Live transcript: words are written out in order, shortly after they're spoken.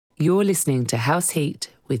You're listening to House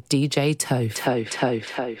Heat with DJ Toe.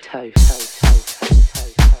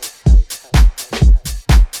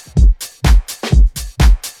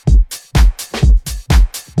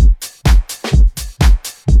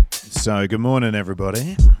 So, good morning,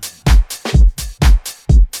 everybody.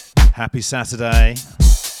 Happy Saturday,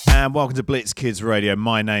 and welcome to Blitz Kids Radio.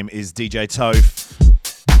 My name is DJ Toph,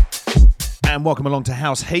 and welcome along to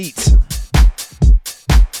House Heat.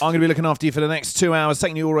 I'm going to be looking after you for the next 2 hours,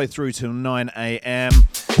 taking you all the way through till 9 a.m.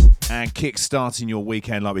 and kick-starting your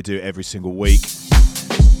weekend like we do every single week.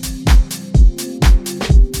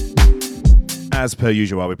 As per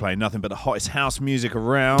usual, I'll be playing nothing but the hottest house music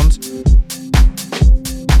around,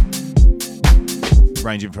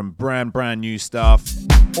 ranging from brand new stuff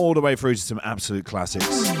all the way through to some absolute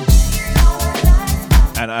classics.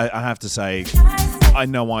 And I have to say, I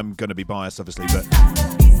know I'm going to be biased, obviously, but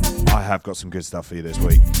I have got some good stuff for you this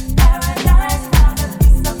week.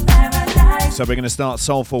 So we're going to start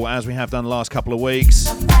soulful as we have done the last couple of weeks.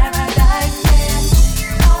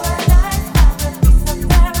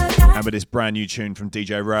 And with this brand new tune from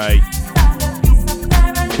DJ Ray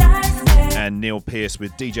and Neil Pearce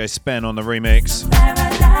with DJ Spen on the remix.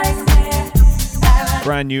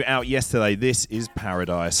 Brand new out yesterday. This is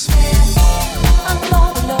Paradise.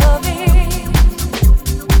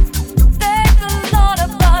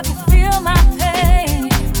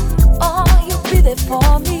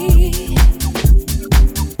 For me,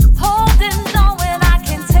 holding on when I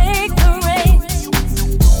can take the reins.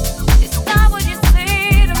 It's not what you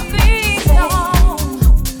say to me, no.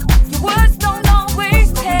 Your words don't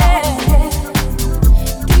always tell.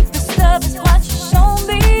 Deep love is what you show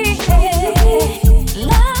me,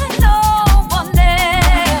 like no one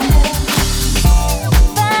else.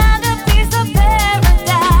 Find a piece of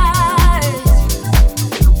paradise.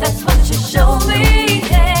 That's what you show me.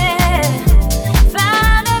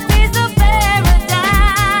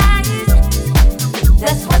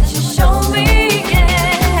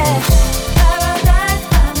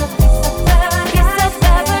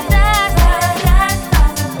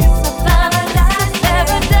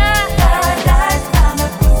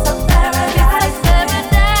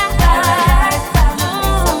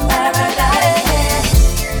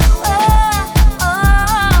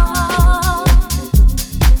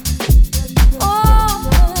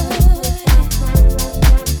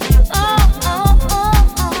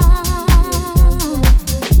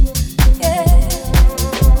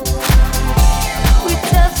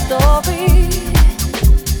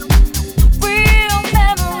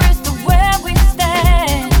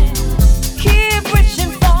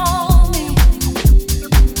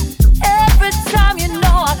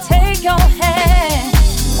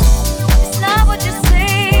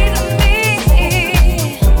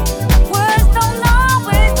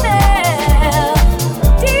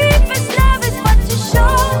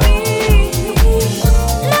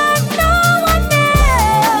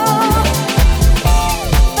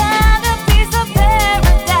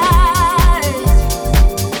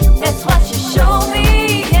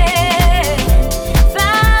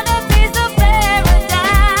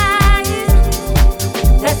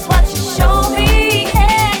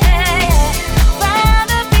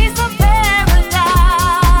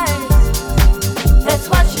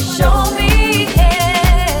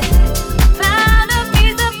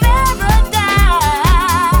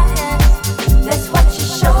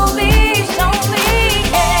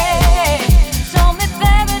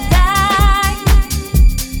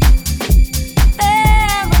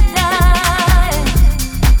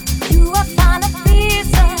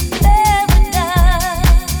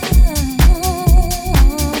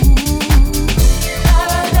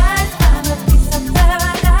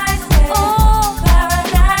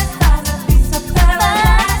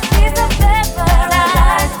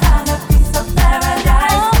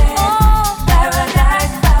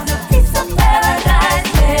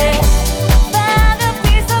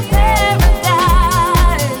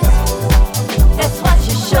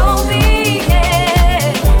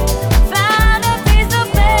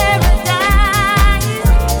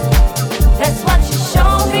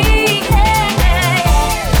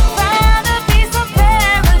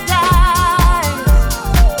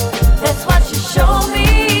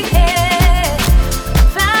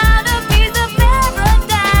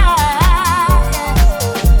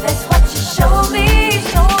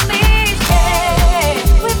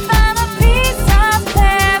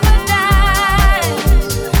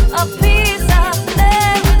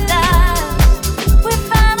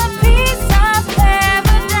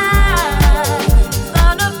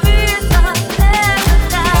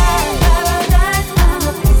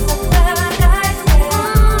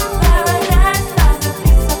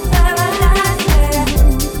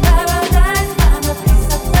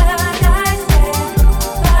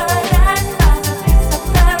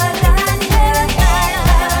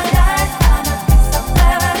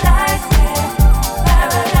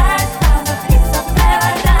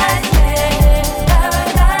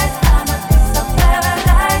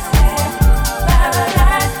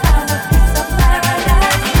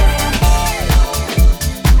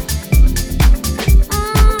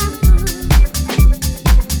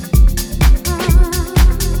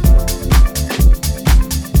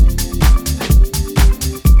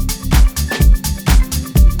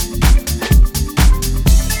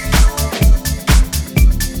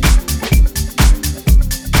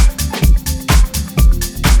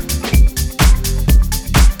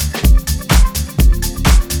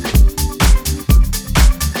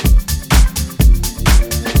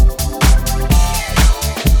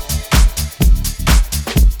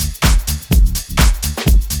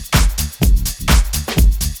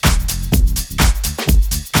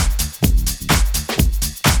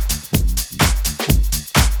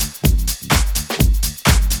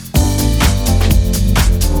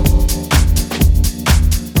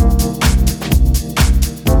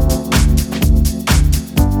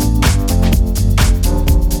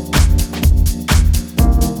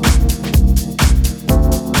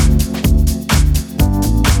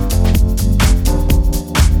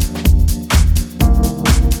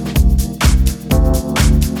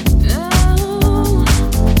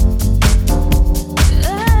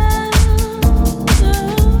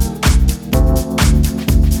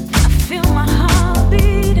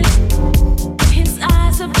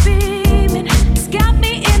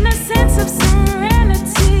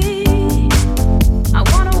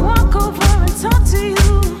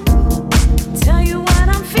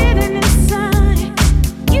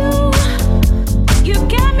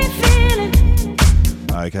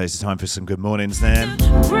 it's time for some good mornings then.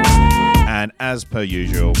 And as per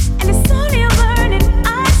usual,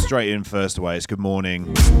 straight in first away, it's good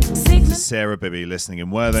morning to Sarah Bibby listening in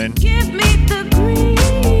Worthing.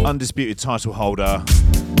 Undisputed title holder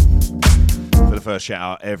for the first shout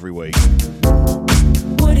out every week.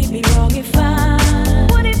 Would it be wrong if I?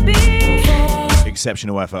 Would it be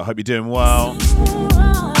exceptional effort. Hope you're doing well.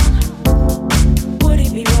 Would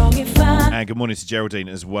it be wrong if I? And good morning to Geraldine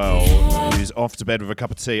as well, who's off to bed with a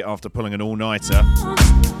cup of tea after pulling an all-nighter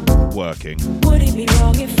working. Would it be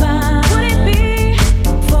wrong if I? Would it be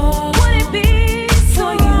for? Would it be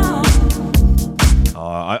for you?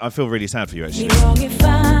 I feel really sad for you actually. Would it be wrong if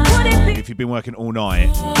I? Would it be? If you've been working all night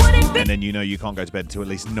Would it be? and then you know you can't go to bed until at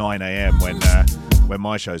least 9 a.m. when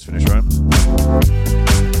my show's finished, right?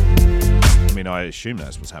 I mean, I assume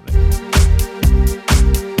that's what's happening.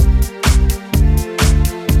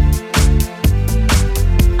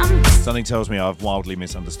 Something tells me I've wildly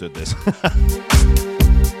misunderstood this.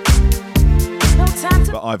 No time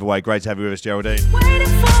to But either way, great to have you with us, Geraldine. waiting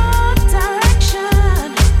for direction,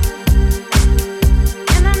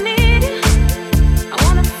 and I need it. I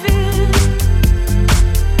wanna feel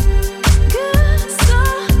good, so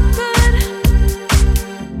good.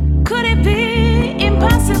 Could it be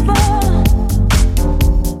impossible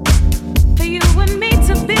for you and me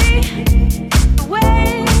to be the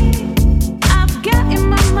way I've got in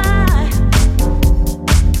my mind?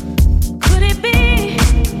 Could it be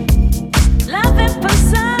love at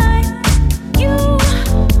first sight?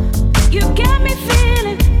 You got me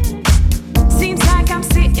feeling. Seems like I'm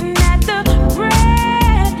sitting at the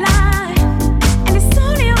red light, and it's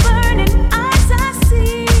only your burning eyes I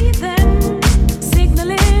see them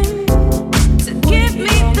signaling to give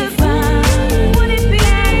me the vibe. Would it be?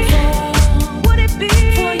 Would it be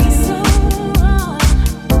for you so wrong?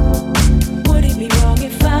 Would it be wrong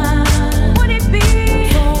if I? Would it be?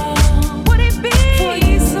 Would it be for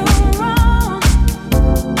you so wrong?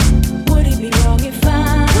 Would it be wrong if I?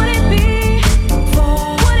 Would it be for?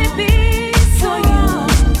 Would it be for you?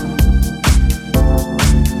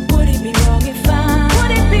 Would it be wrong if I?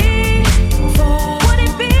 Would it be for? Would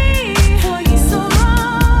it be for you so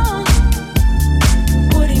wrong?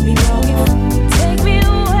 Would it be wrong if take me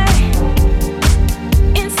away?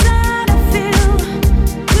 Inside I feel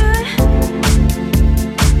good.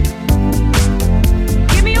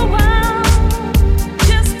 Give me a while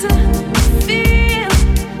just to feel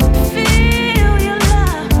your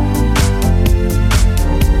love.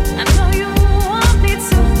 I know you want me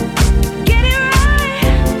to get it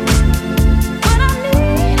right, but I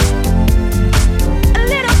need a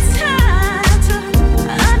little time to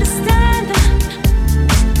understand.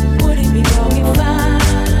 Would it be wrong if I?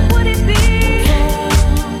 Would it be?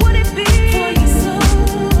 Would it be for you so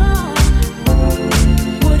wrong?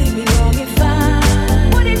 Would it be wrong if I?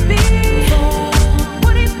 Would it be?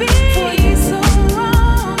 Would it be for you so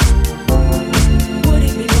wrong? Would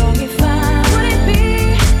it be wrong if I? Would it be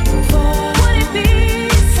for? Would it be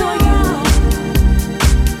for you?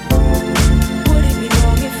 Would it be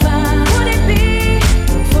wrong if I? Would it be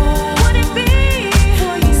for? Would it be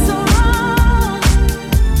for you so wrong?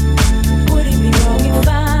 Would it be wrong if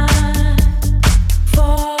I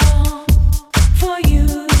fall for you?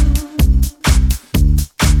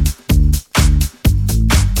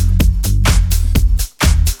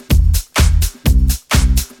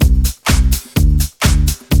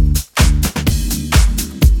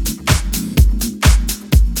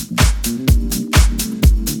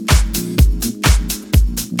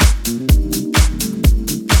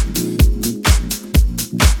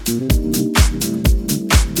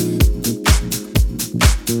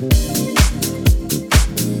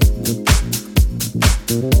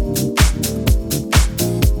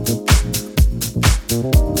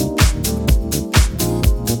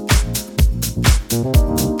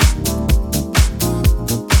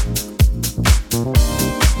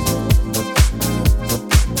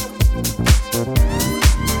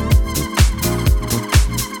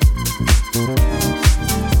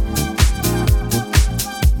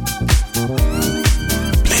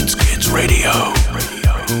 Blitzkids Radio.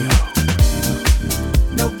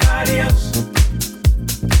 Nobody else.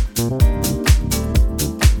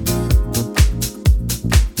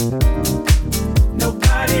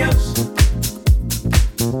 Nobody else.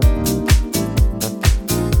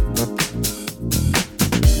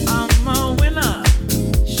 I'm a winner.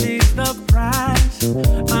 She's the prize.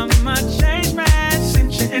 I'm a change man.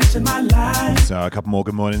 Sent you into my life. So a couple more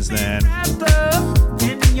good mornings then.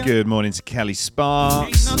 Good morning to Kelly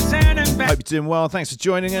Sparks. No turning back. Hope you're doing well. Thanks for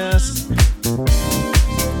joining us.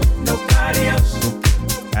 Nobody else.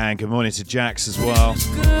 And good morning to Jax as well.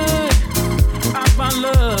 Good. of our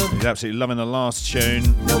love. He's absolutely loving the last tune.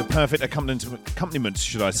 The perfect accompaniment,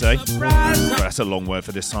 should I say. Surprise, Well, that's a long word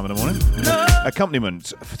for this time of the morning. no.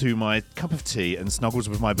 Accompaniment to my cup of tea and snuggles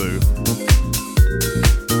with my boo.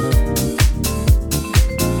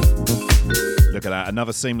 Look at that,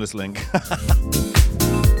 another seamless link.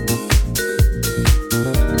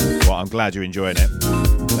 Well, I'm glad you're enjoying it.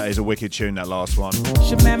 That is a wicked tune, that last one.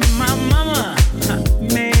 She met my mama,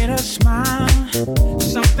 made her smile.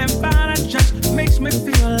 Something about her just makes me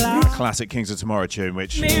feel alive. Classic Kings of Tomorrow tune,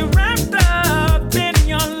 which, Me wrapped up in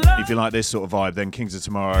your love. if you like this sort of vibe, then Kings of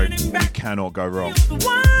Tomorrow, you cannot go wrong. The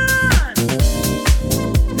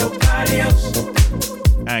one, nobody else.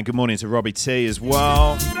 And good morning to Robbie T as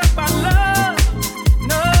well. Of our love,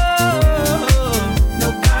 no,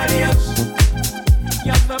 nobody else.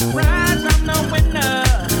 You're the prize, I'm the winner.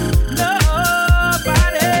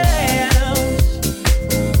 Nobody else.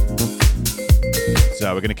 So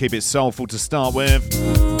we're going to keep it soulful to start with.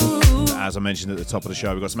 As I mentioned at the top of the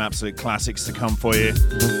show, we've got some absolute classics to come for you.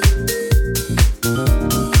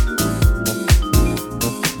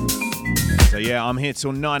 So yeah, I'm here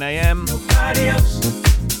till 9 a.m. Nobody else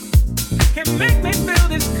can make me feel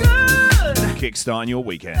this good. Kickstarting your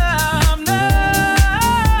weekend. Nobody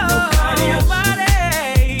else.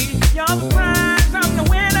 You're the prize, I'm the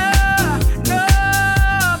winner.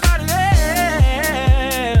 Nobody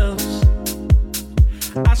else.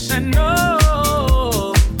 I said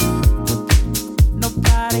no.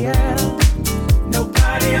 Nobody else.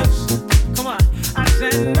 Nobody else. Come on. I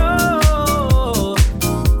said no.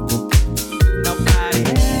 Nobody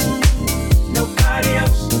else. Nobody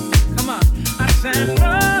else. Come on. I said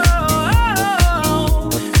no.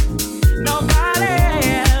 Nobody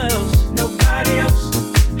else. Nobody else.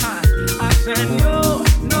 I said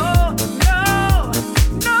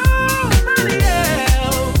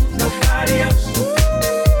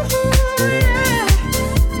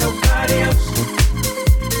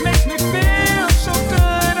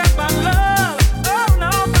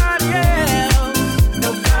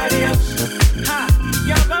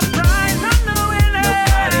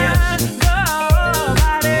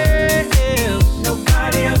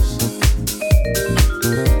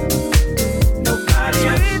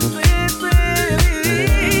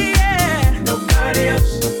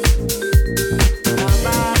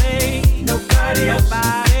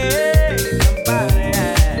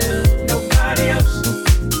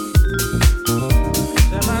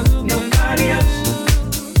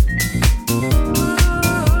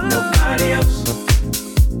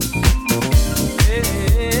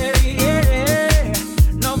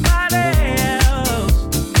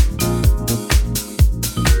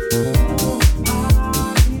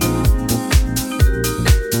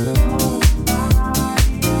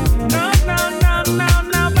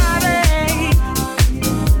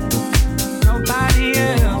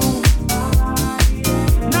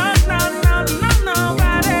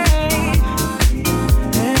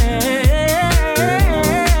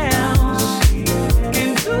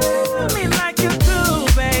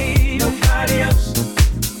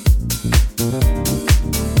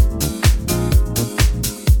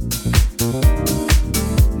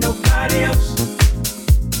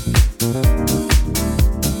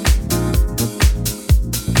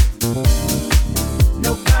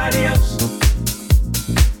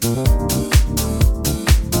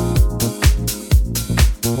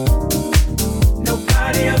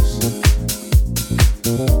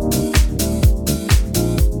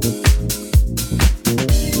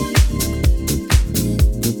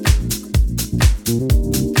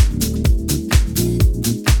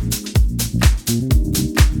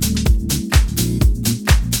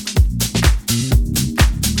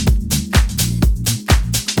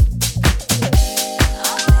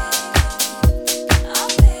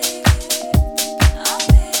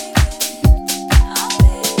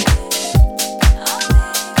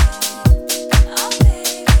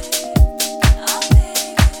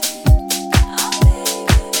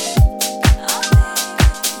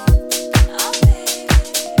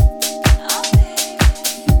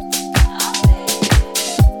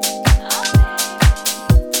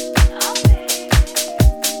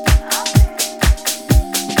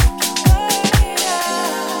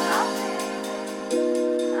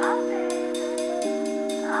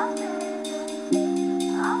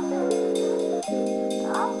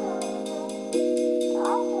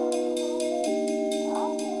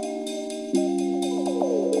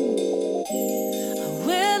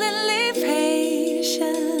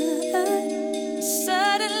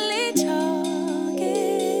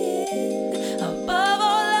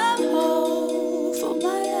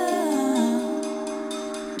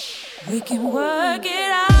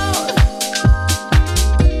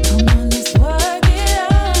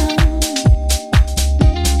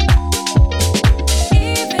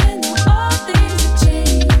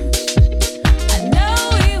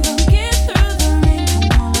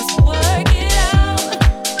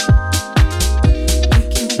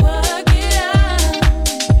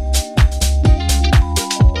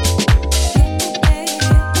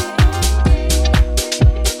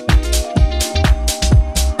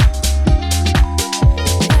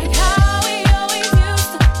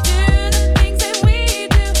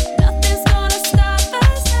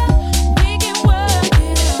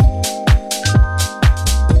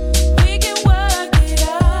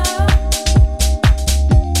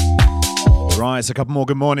a couple more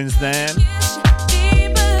good mornings then.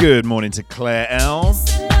 Good morning to Claire L,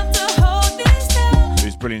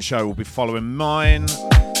 whose brilliant show will be following mine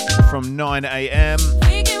from 9 a.m.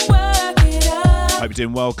 Hope you're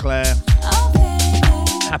doing well, Claire.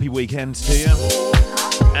 Happy weekend to you.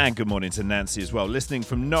 And good morning to Nancy as well, listening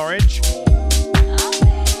from Norwich.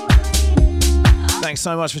 Thanks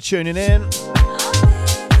so much for tuning in.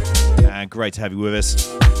 And great to have you with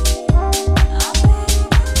us.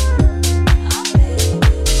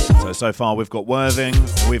 So far we've got Worthing,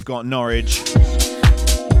 we've got Norwich,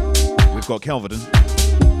 we've got Kelvedon,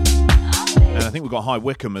 and I think we've got High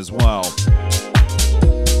Wycombe as well. So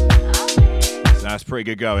that's pretty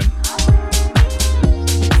good going.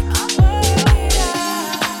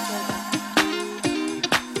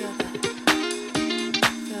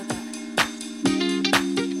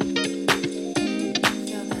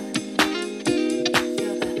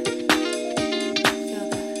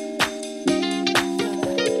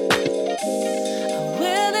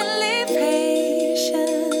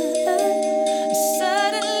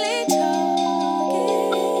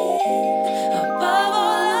 Above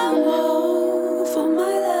all I want for my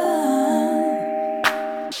love.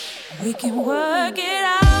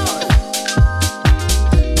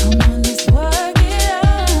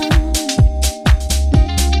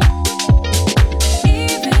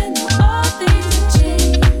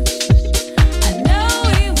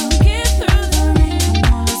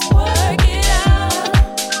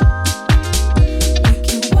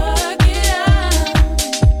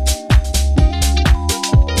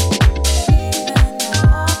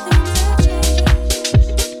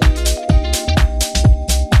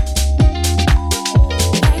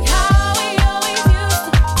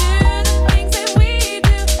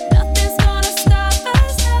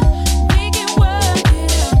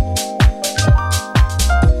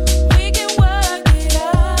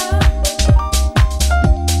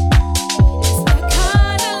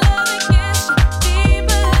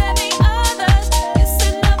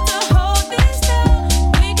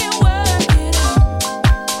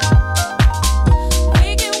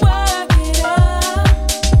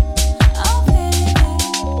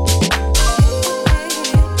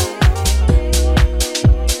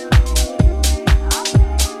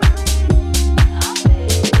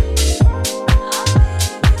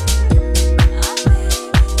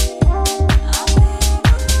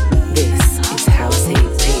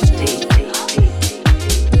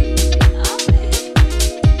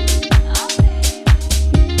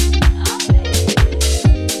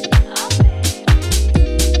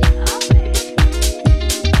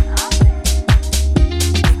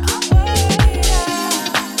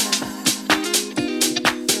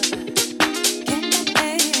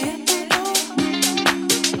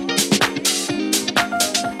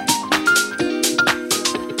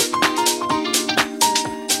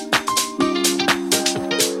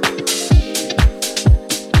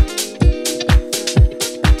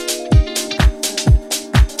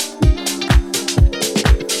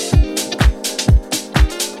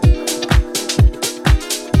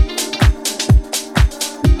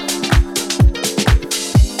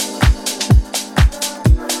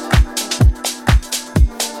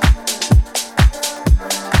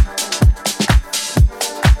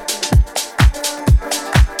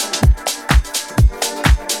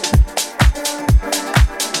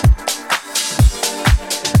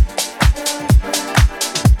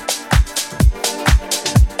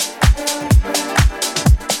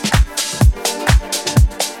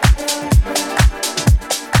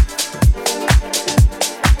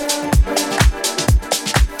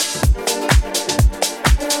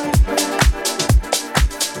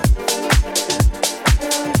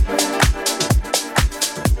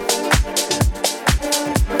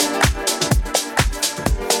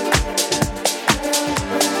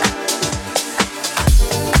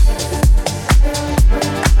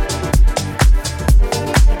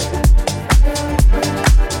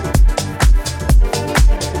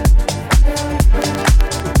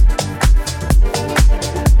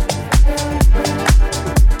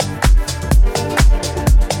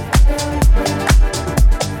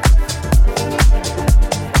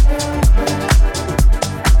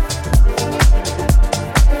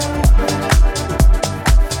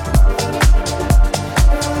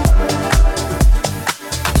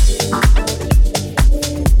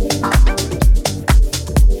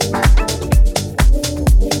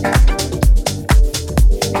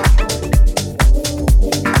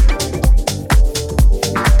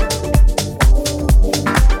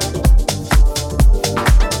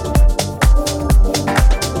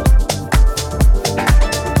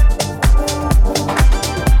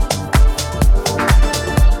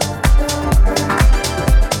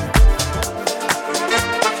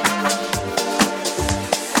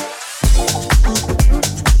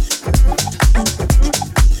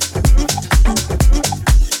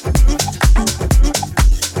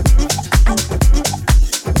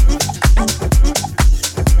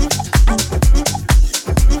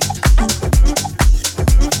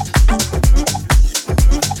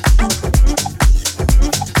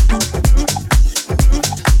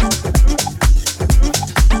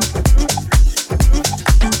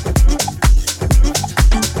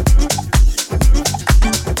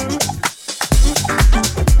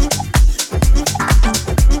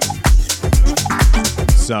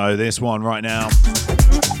 So this one right now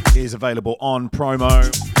is available on promo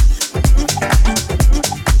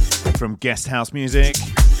from Guest House Music.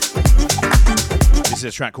 This is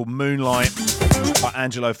a track called Moonlight by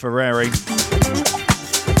Angelo Ferreri.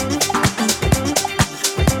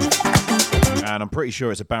 And I'm pretty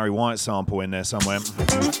sure it's a Barry White sample in there somewhere.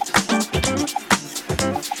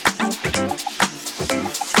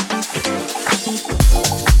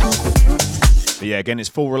 But yeah, again, it's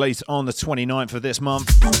full release on the 29th of this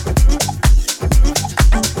month.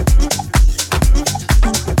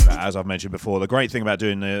 But as I've mentioned before, the great thing about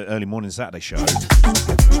doing the early morning Saturday show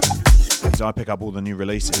is I pick up all the new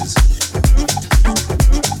releases.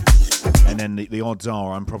 And then the odds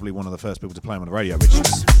are I'm probably one of the first people to play them on the radio,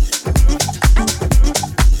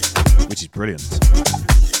 which is brilliant.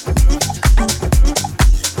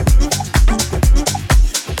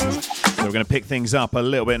 So we're going to pick things up a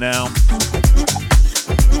little bit now.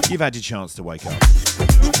 You've had your chance to wake up.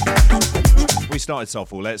 We started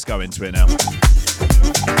soulful, let's go into it now.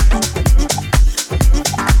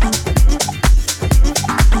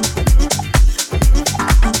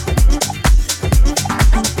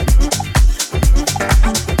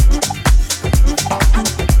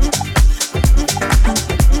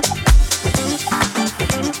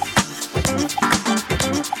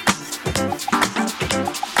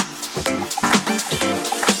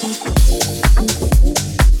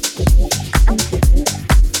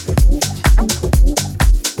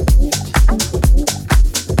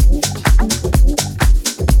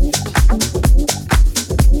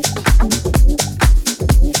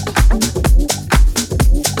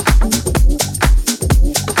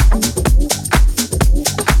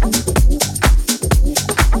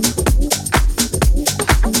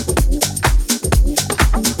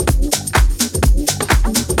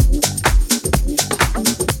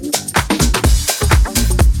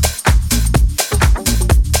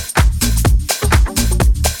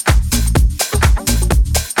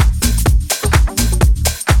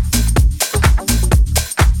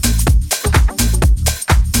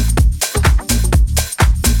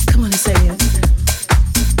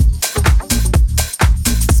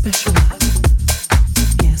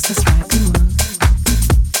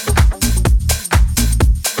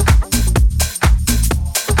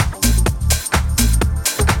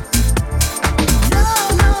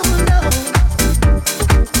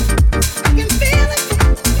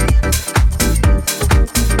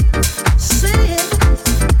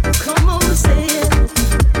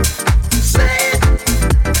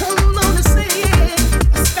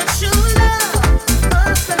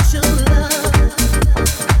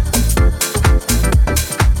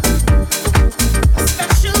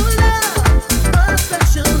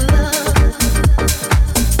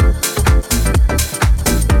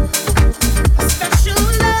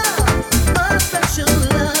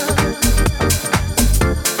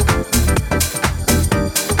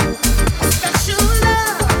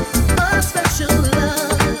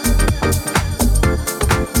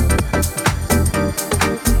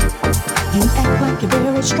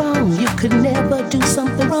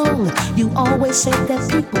 Said that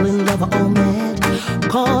people in love are all mad,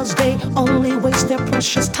 cause they only waste their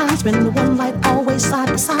precious time spending the one life always side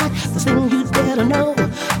by side. The thing you better know,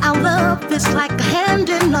 our love is like a hand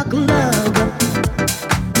in a glove.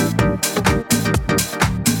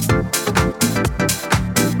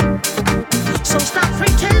 So stop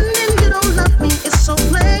pretending you don't love me, it's so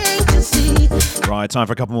plain to see. Right, time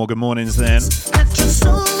for a couple more good mornings then. That your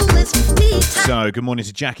soul is beat. So good morning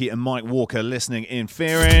to Jackie and Mike Walker listening in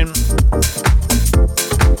Fearing.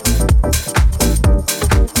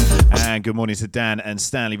 And good morning to Dan and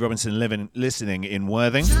Stanley Robinson listening in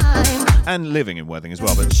Worthing. And living in Worthing as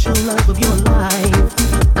well. But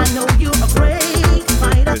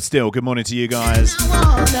still, good morning to you guys.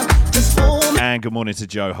 And good morning to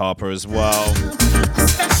Joe Harper as well.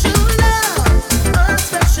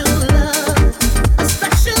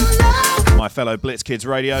 My fellow Blitz Kids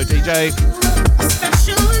Radio DJ.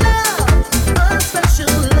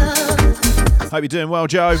 Hope you're doing well,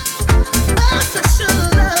 Joe.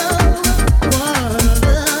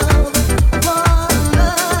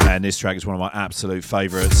 And this track is one of my absolute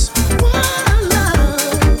favourites.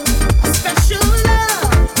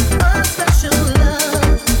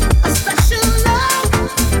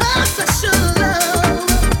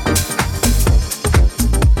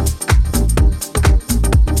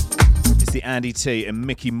 It's the Andy T and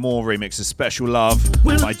Mickey Moore remix of Special Love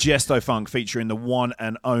by Gesto Funk featuring the one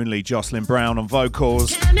and only Jocelyn Brown on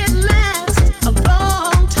vocals. Can it last a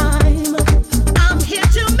long time? I'm here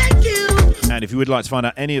to make you. And if you would like to find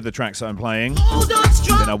out any of the tracks that I'm playing, Hold on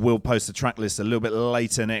strong. then I will post the track list a little bit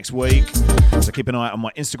later next week. So keep an eye out on my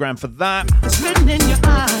Instagram for that. It's written in your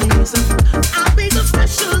eyes. I'll be the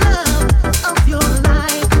special love of your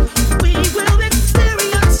life. We will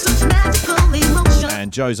experience such magical emotion.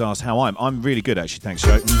 And Joe's asked how I'm really good, actually. Thanks,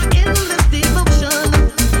 Joe. Endless devotion.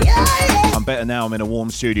 Yeah, yeah. I'm better now I'm in a warm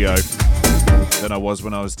studio than I was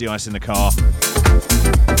when I was de-icing the car.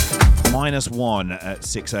 -1 at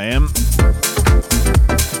 6 a.m.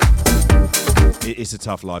 It's a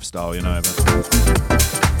tough lifestyle, you know.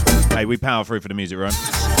 But hey, we power through for the music, right?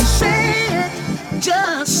 Say it,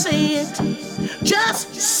 just say it,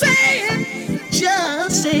 just say it,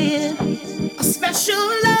 just say it. A special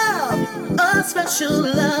love, a special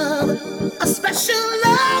love, a special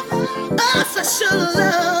love, a special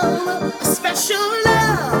love, a special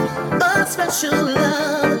love, a special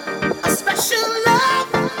love, a special love,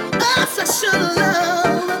 a special love.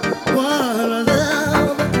 One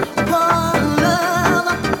love, one love,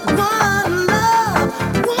 one love,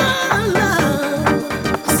 one love.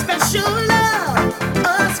 A special love, a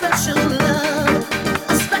special love,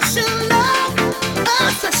 a special love, a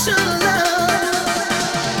special love.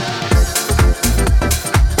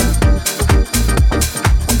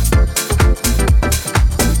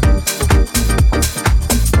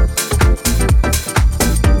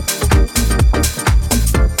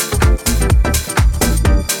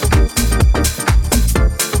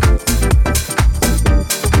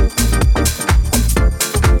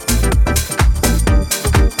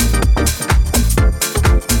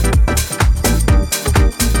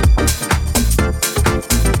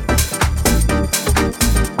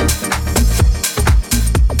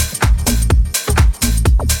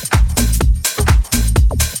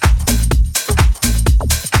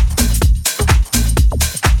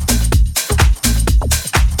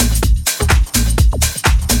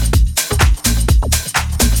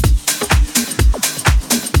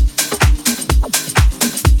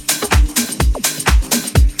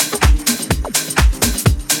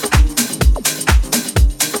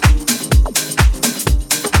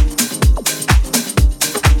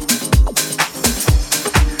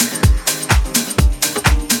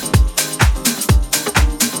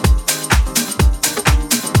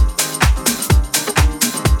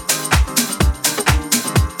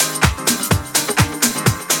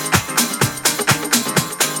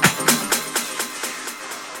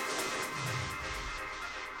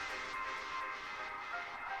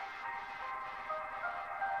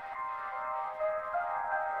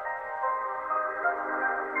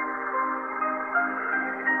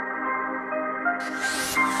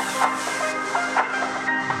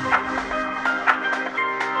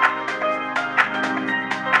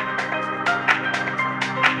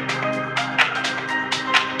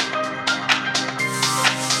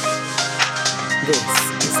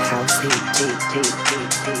 This is House Heat.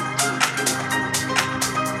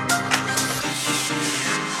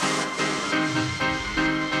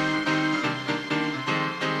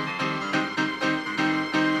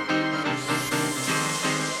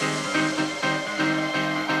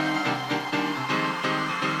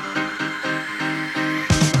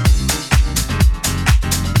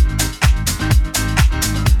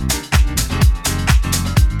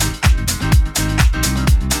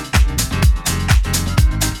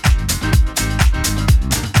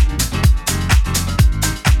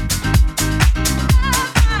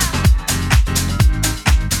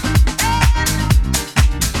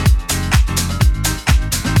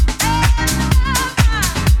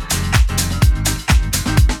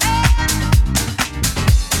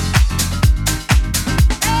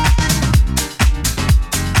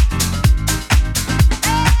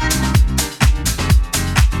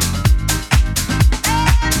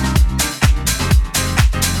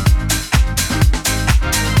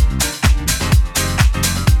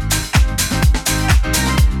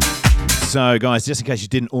 So, guys, just in case you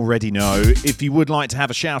didn't already know, if you would like to have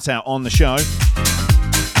a shout out on the show,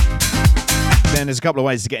 then there's a couple of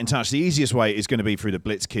ways to get in touch. The easiest way is going to be through the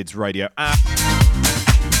Blitz Kids Radio app,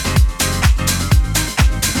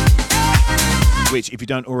 which, if you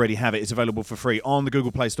don't already have it, is available for free on the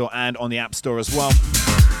Google Play Store and on the App Store as well.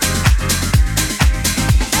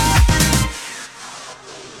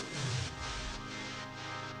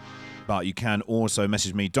 But you can also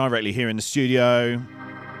message me directly here in the studio.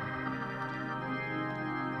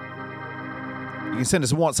 You can send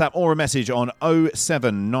us a WhatsApp or a message on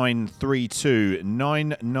 07932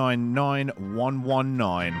 999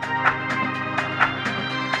 119.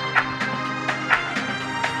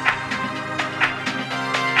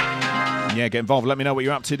 Yeah, get involved. Let me know what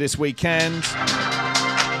you're up to this weekend.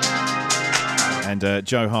 And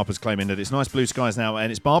Joe Harper's claiming that it's nice blue skies now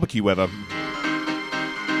and it's barbecue weather.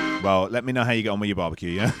 Well, let me know how you get on with your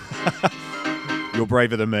barbecue, yeah? You're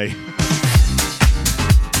braver than me.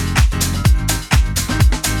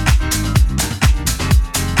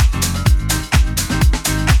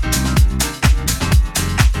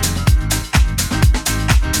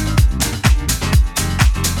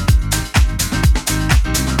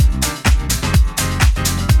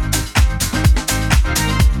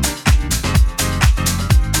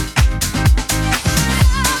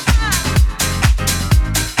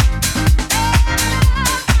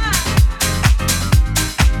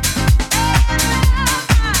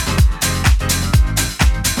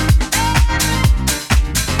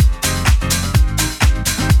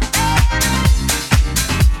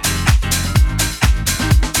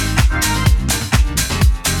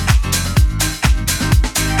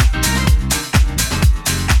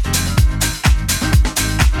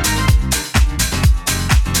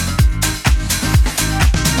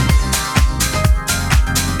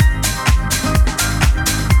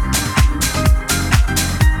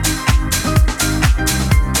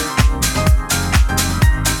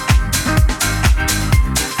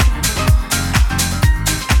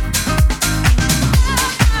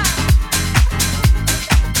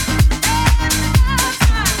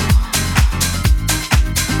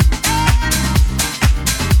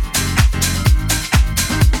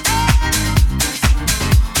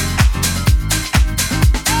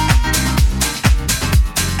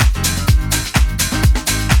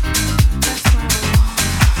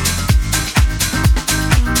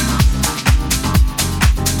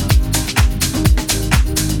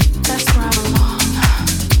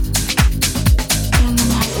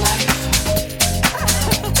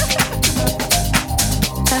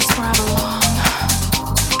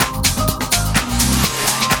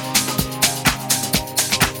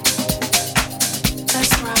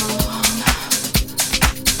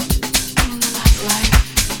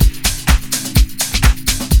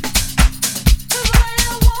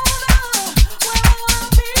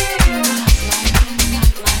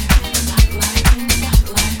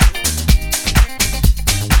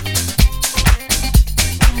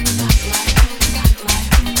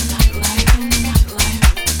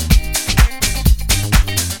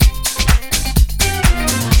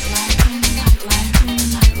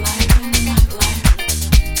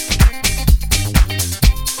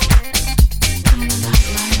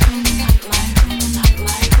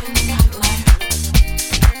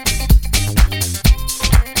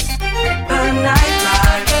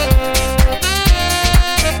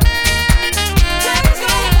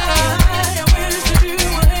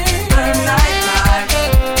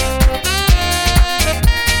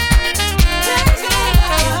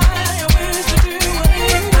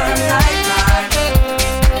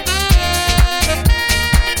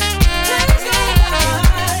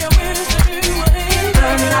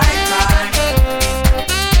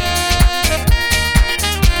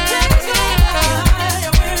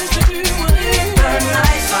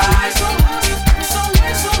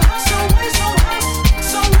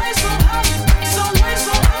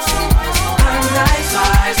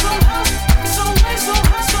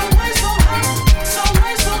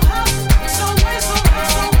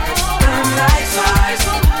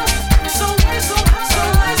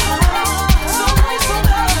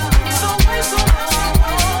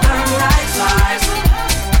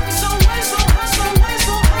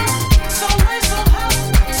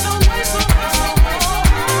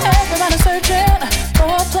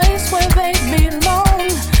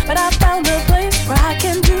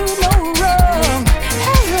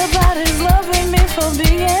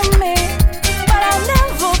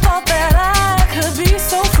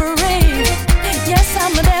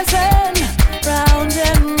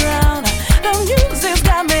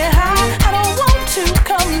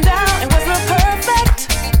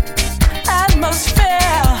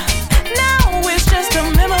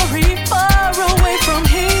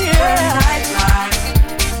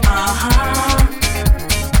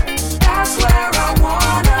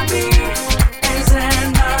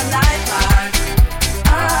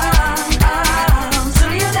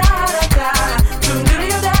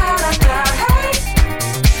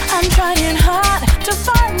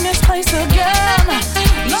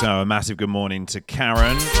 So a massive good morning to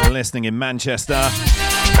Karen, listening in Manchester,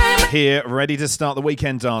 here ready to start the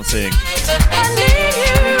weekend dancing.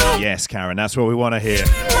 Yes, Karen, that's what we want to hear.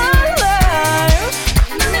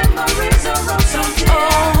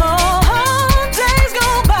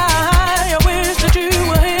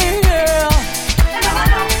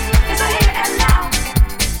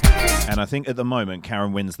 And I think think at the moment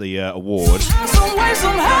Karen wins the award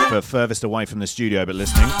for furthest away from the studio but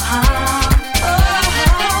listening.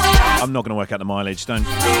 I'm not going to work out the mileage.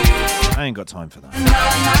 I ain't got time for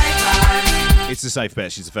that. It's a safe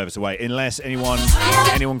bet she's the furthest away, unless anyone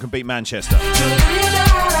can beat Manchester.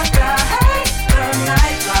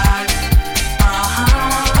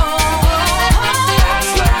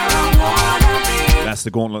 That's the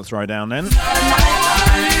gauntlet throwdown then.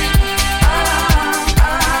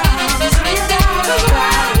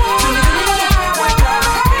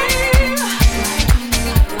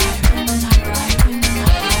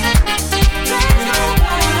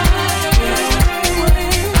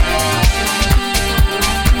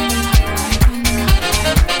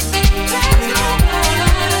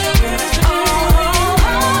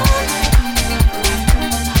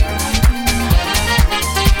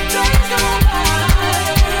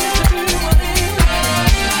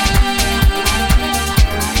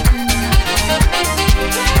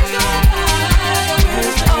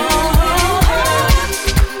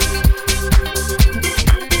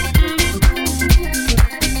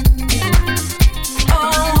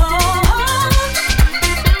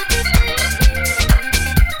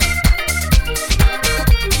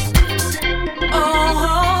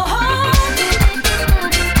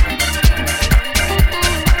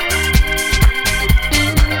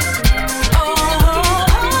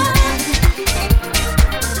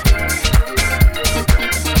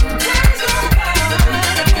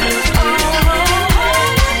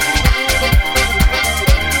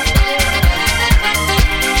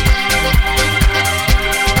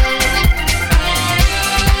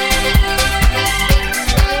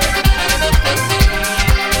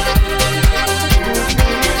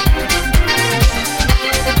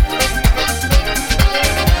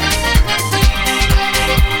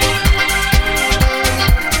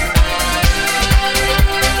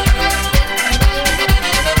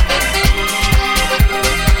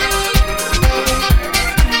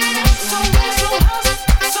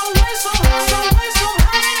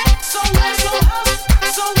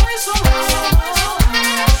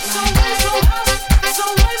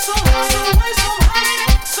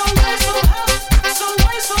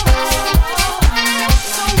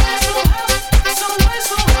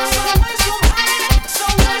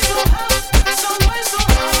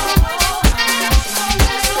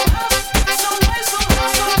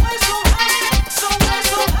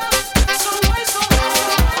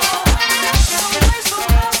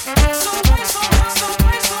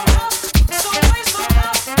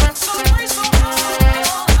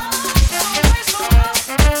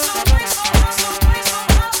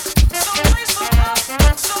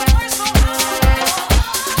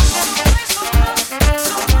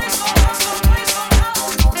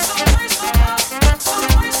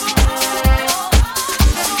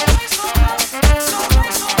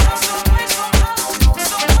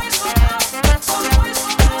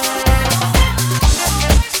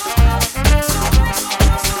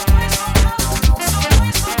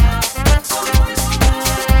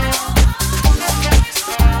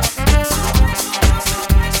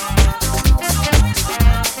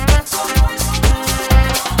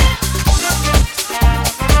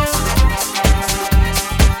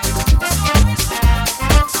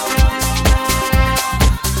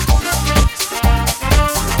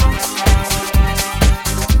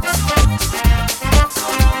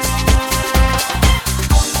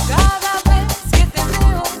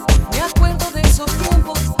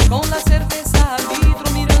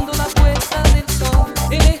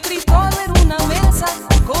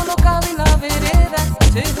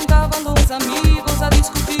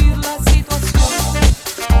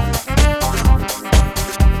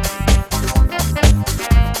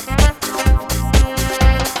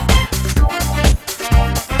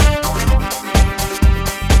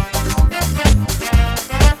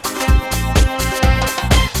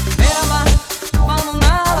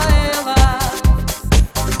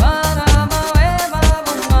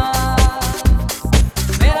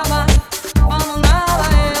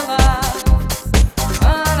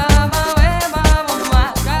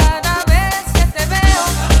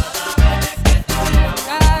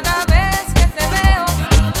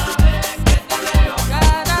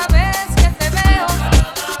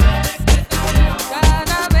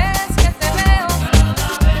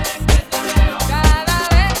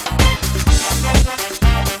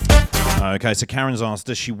 Okay, so Karen's asked,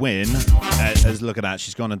 does she win? Look at that,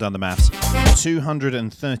 she's gone and done the maths.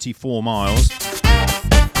 234 miles.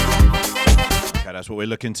 Okay, that's what we're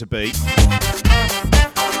looking to beat.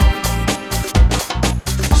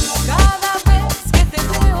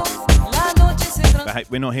 But hey,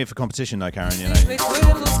 we're not here for competition though, Karen, you know.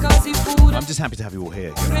 I'm just happy to have you all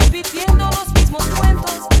here. You know?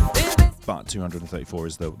 But 234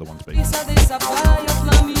 is the one to beat.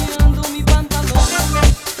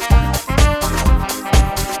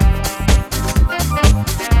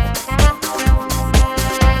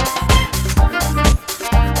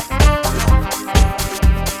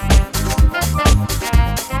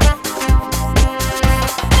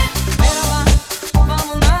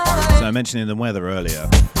 So mentioning the weather earlier,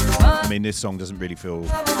 I mean this song doesn't really feel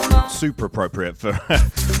super appropriate for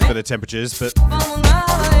for the temperatures, but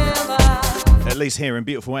at least here in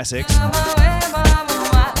beautiful Essex.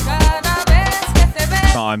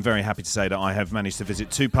 But I'm very happy to say that I have managed to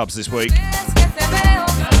visit 2 pubs this week.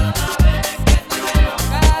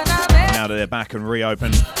 Now that they're back and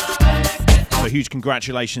reopened. So huge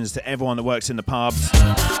congratulations to everyone that works in the pubs.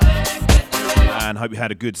 And hope you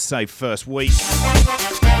had a good, safe first week.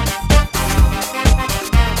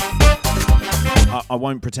 I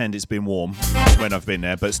won't pretend it's been warm when I've been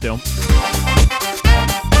there, but still.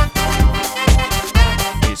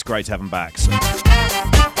 It's great to have them back. So.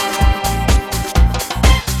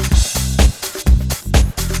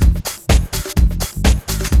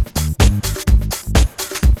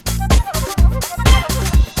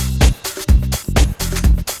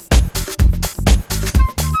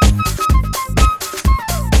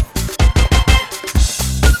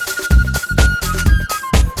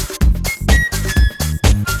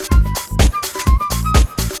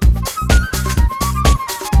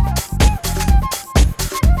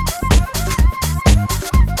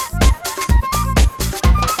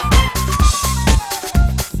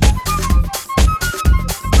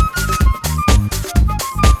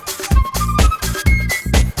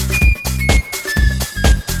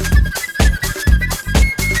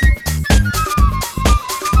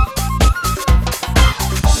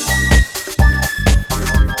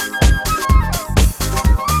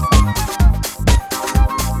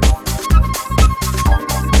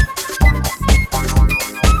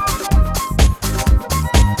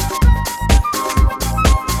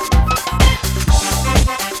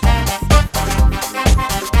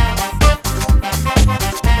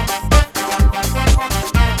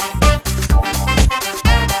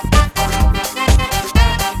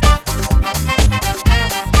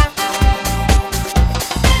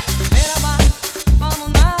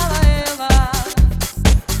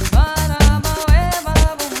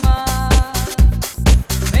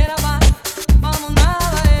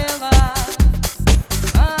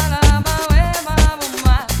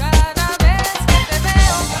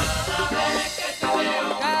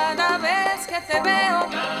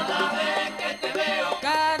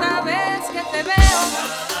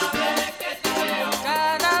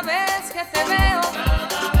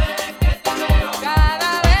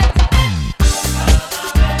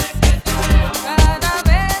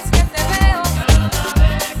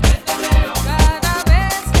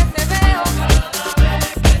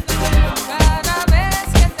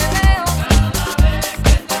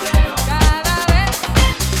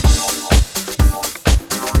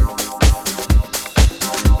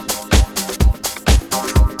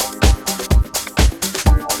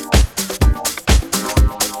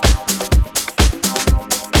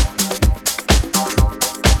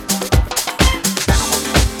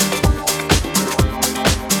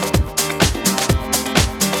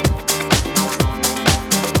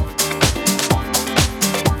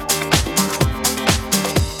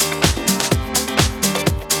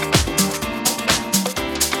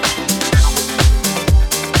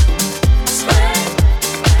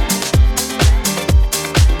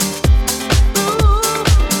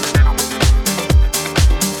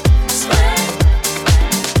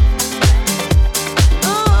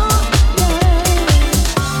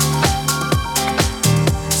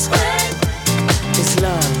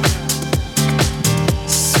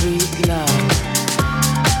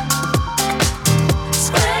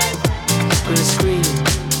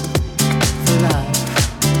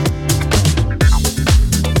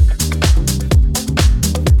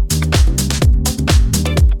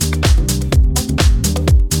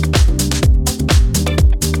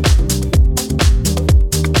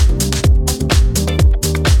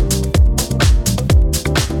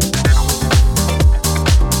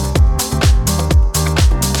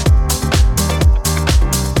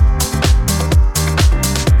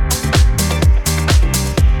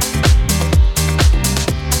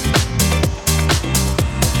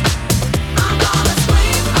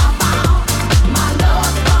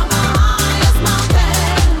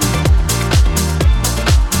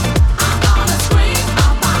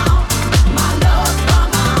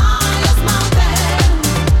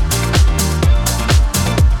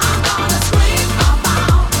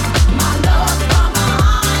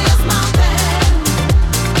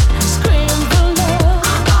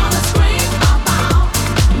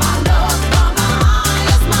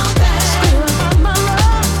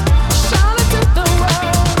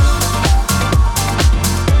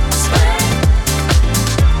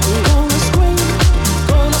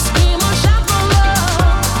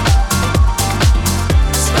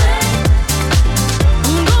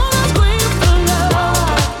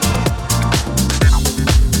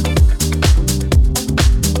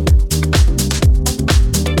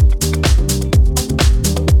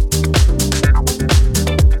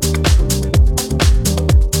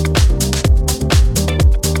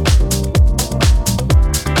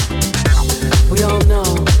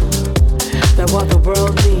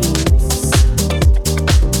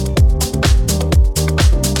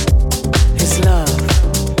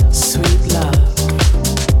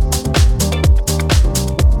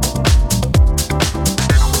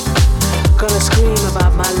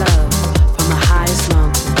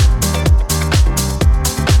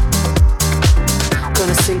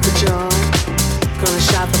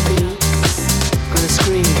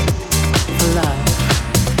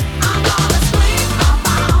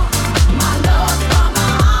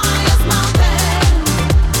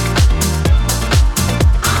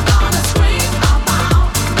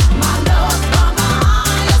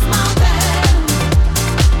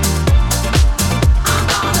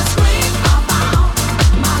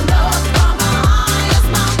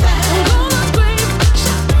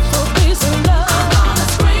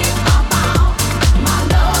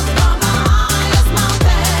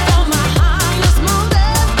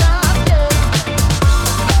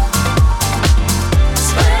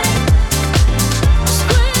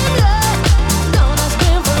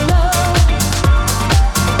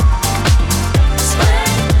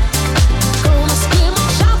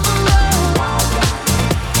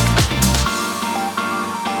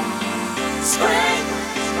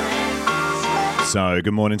 So,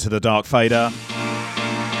 good morning to the Dark Fader,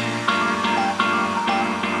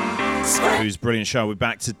 whose brilliant show. We're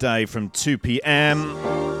back today from 2 p.m.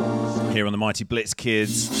 here on the Mighty Blitz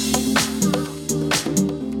Kids.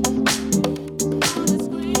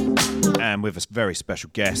 And with a very special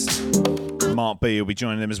guest, Mark B will be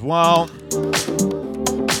joining them as well.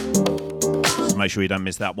 So make sure you don't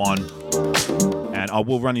miss that one. And I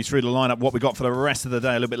will run you through the lineup, what we got for the rest of the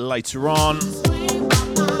day a little bit later on.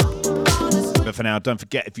 But for now, don't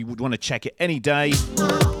forget, if you would want to check it any day,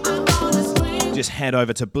 just head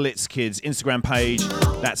over to Blitz Kids Instagram page.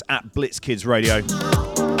 That's at Blitz Kids Radio, where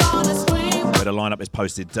the lineup is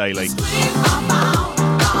posted daily.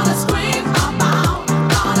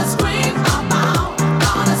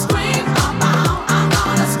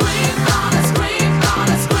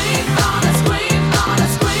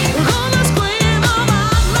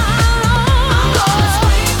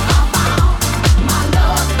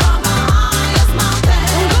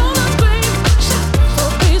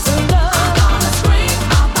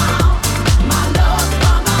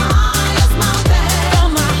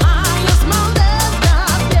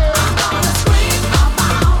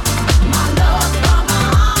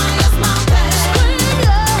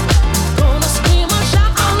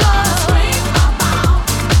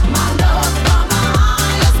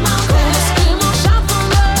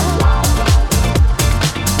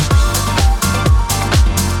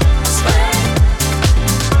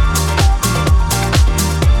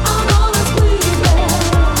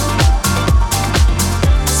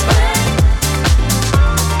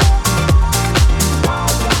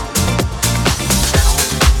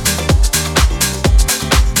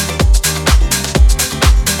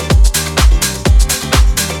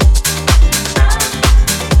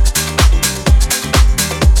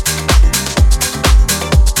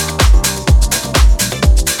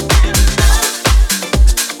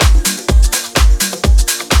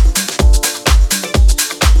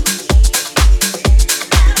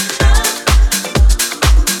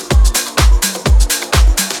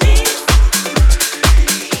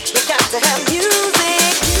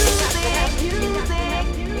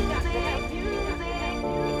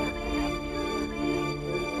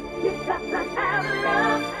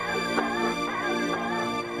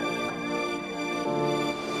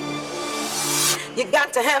 You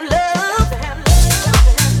got to have love.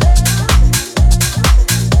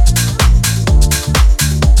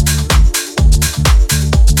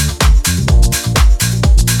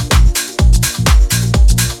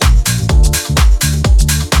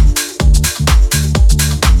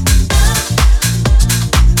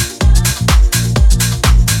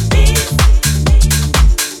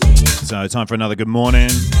 So, time for another good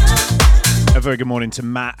morning. A very good morning to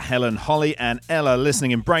Matt, Helen, Holly, and Ella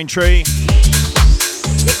listening in Braintree.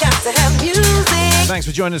 You got to have music. Thanks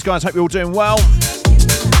for joining us, guys. Hope you're all doing well.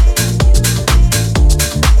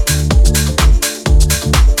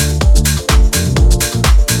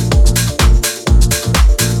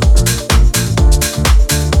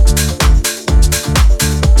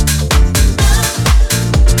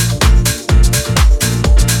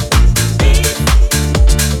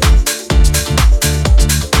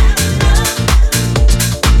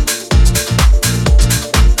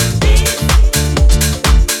 You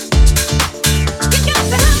got to have love.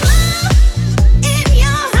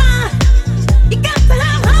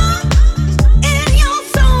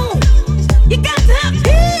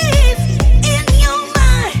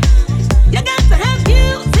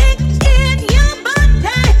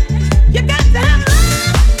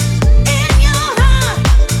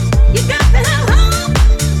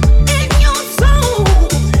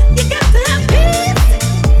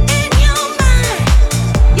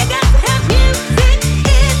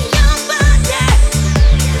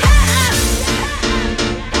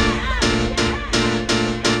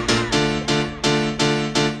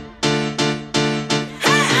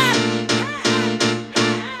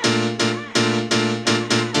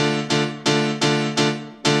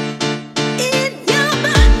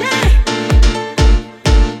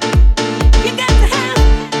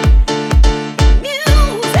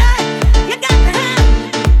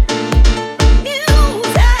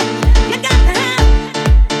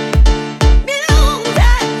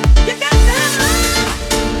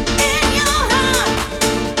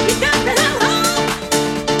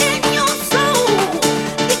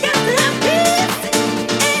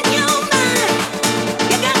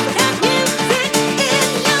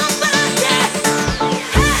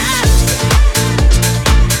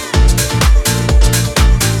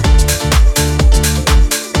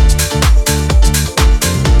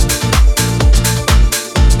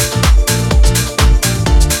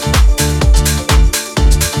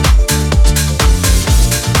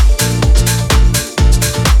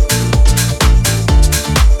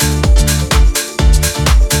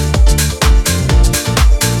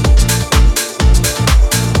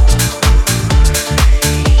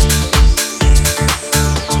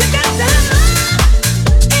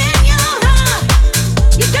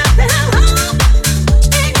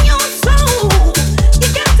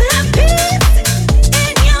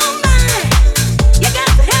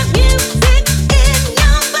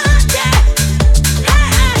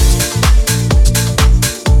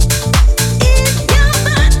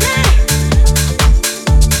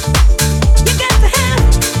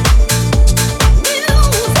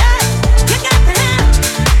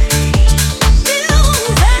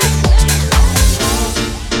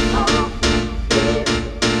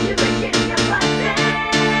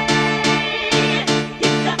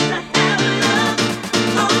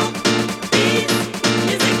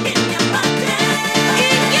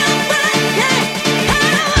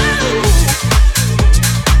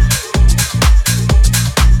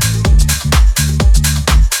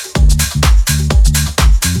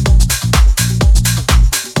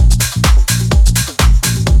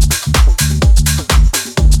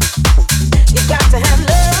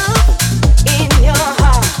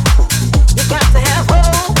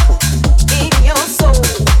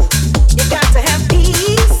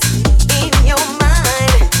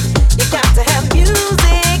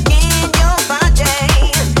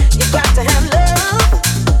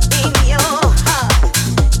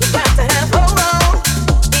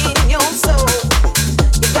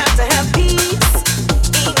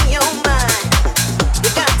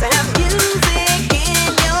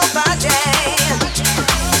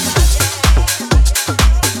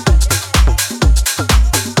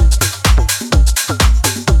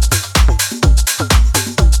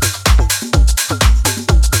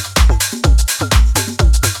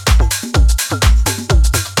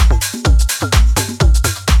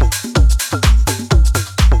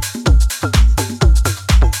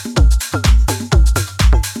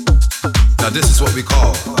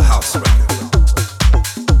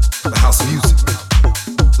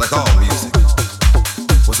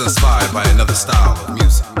 inspired by another style of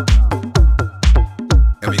music,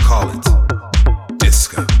 and we call it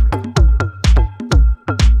disco.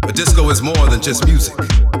 But disco is more than just music.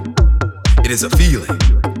 It is a feeling.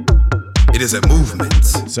 It is a movement.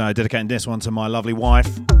 So dedicating this one to my lovely wife,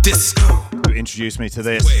 Disco, who introduced me to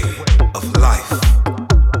this. way of life.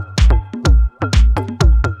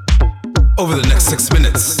 Over the next 6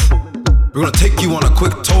 minutes, we're gonna take you on a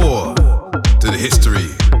quick tour through the history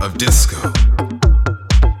of disco.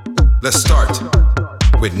 Let's start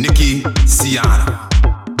with Nicky Siano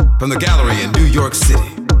from the Gallery in New York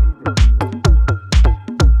City.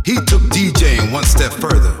 He took DJing one step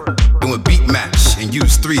further and would beat match and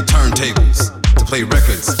use 3 turntables to play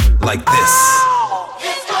records like this.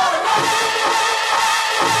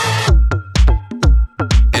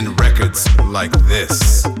 And records like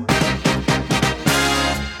this.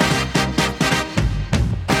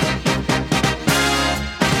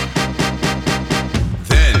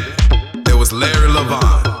 Then there was Larry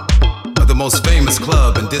Levon of the most famous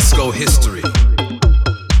club in disco history,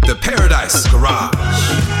 the Paradise Garage.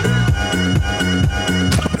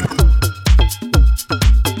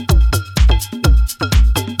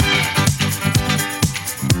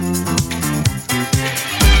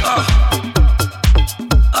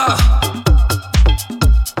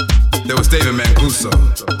 There was David Mancuso,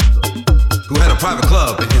 who had a private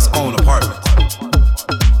club in his own apartment.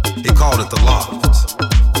 He called it The Loft.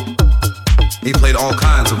 He played all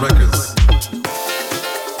kinds of records.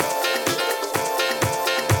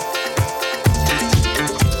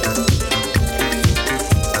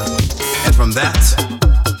 And from that,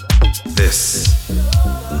 this.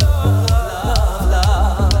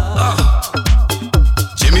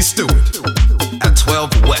 Jimmy Stewart at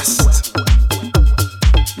 12 West.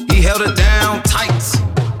 He held it down tight.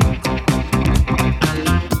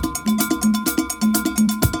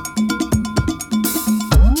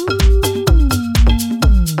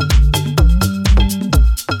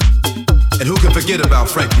 And who can forget about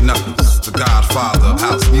Frankie Knuckles, the godfather of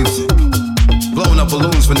house music, blowing up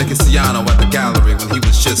balloons for Nicky Siano at the Gallery when he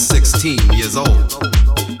was just 16 years old.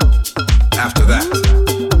 After that,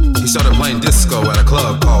 he started playing disco at a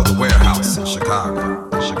club called The Warehouse in Chicago.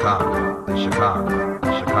 Chicago, Chicago,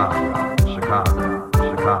 Chicago, Chicago,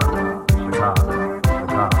 Chicago,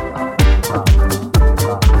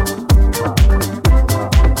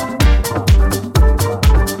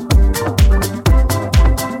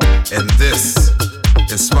 and this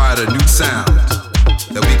inspired a new sound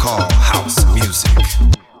that we call house music.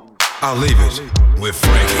 I'll leave it with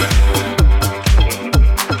Frankie.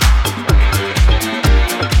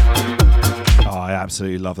 I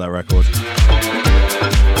absolutely love that record.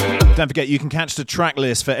 Don't forget, you can catch the track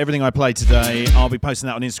list for everything I played today. I'll be posting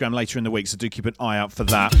that on Instagram later in the week, so do keep an eye out for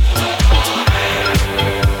that.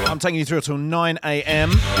 I'm taking you through until 9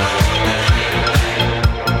 a.m.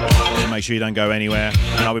 Make sure you don't go anywhere,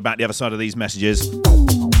 and I'll be back the other side of these messages.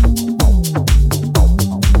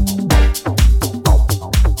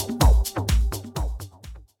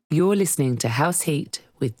 You're listening to House Heat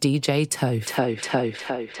with DJ Toph.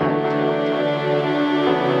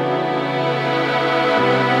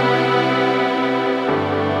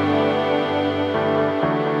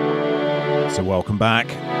 So welcome back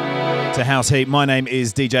to House Heat. My name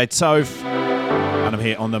is DJ Toph, and I'm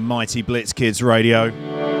here on the mighty Blitz Kids Radio,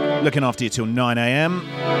 looking after you till 9 a.m. And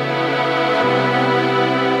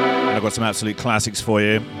I've got some absolute classics for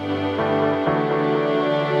you.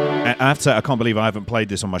 And I have to say, I can't believe I haven't played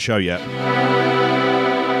this on my show yet.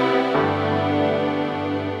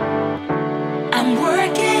 I'm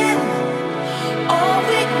working all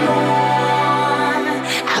week long.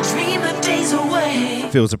 I dream the days away.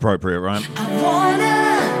 Feels appropriate, right? I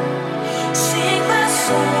wanna sing my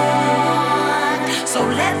song, so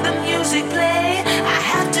let the music play. I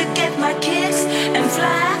have to get my kicks and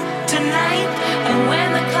fly tonight. And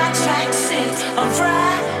when the clock strikes 6 on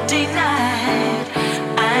Friday night,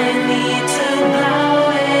 I need to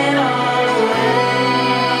blow it all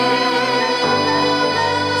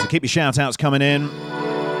away. So keep your shout outs coming in.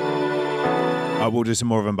 I will do some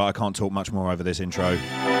more of them, but I can't talk much more over this intro.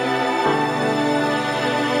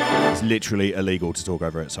 It's literally illegal to talk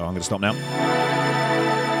over it, so I'm going to stop now.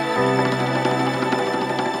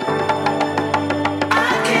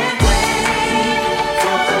 I can't wait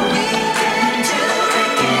for the weekend.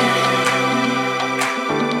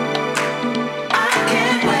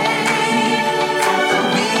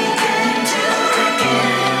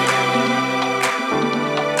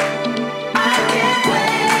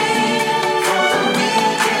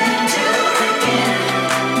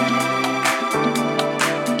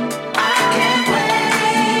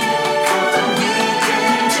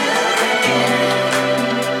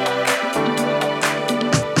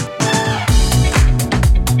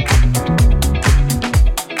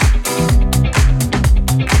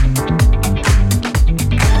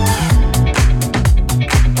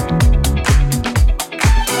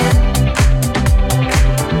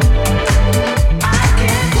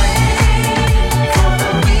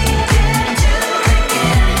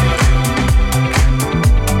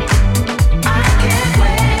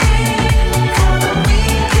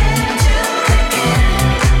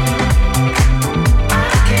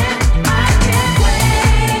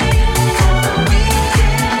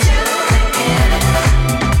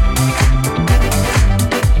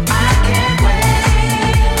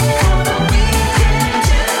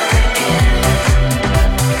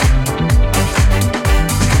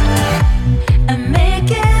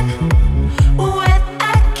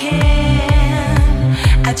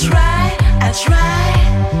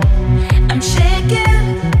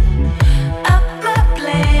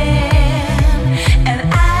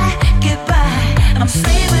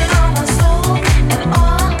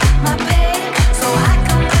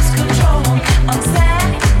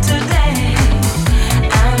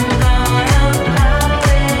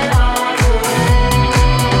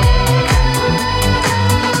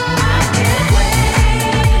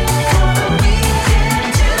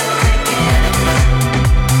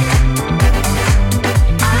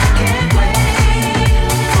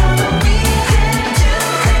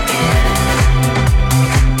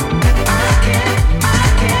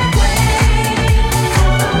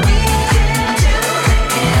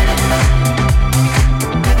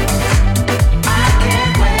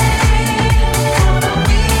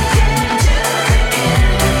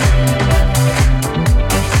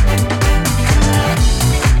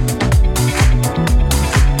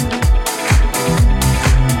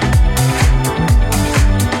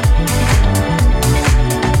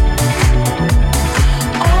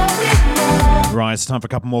 Right, it's time for a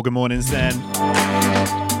couple more good mornings then.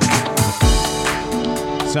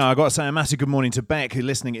 So I've got to say a massive good morning to Beck, who's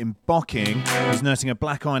listening in Bocking, who's nursing a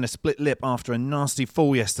black eye and a split lip after a nasty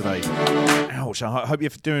fall yesterday. Ouch, I hope you're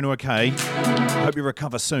doing okay. I hope you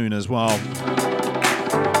recover soon as well.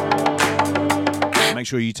 Make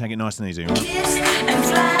sure you take it nice and easy. Right? Kiss and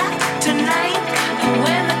fly tonight, and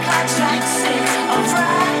when the clock strikes 6 on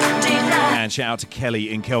Friday night. And shout out to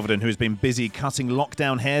Kelly in Kelvedon, who has been busy cutting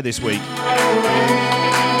lockdown hair this week.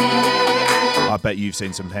 I bet you've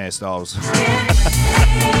seen some hairstyles.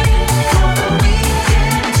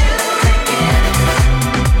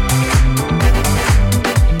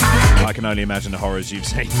 I can only imagine the horrors you've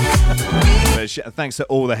seen. But thanks to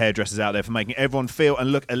all the hairdressers out there for making everyone feel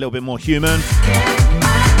and look a little bit more human.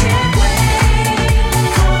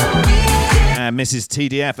 And Mrs.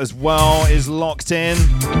 TDF as well is locked in.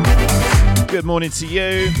 Good morning to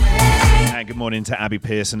you. And good morning to Abby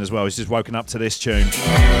Pearson as well. He's just woken up to this tune.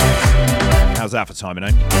 How's that for timing,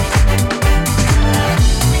 eh?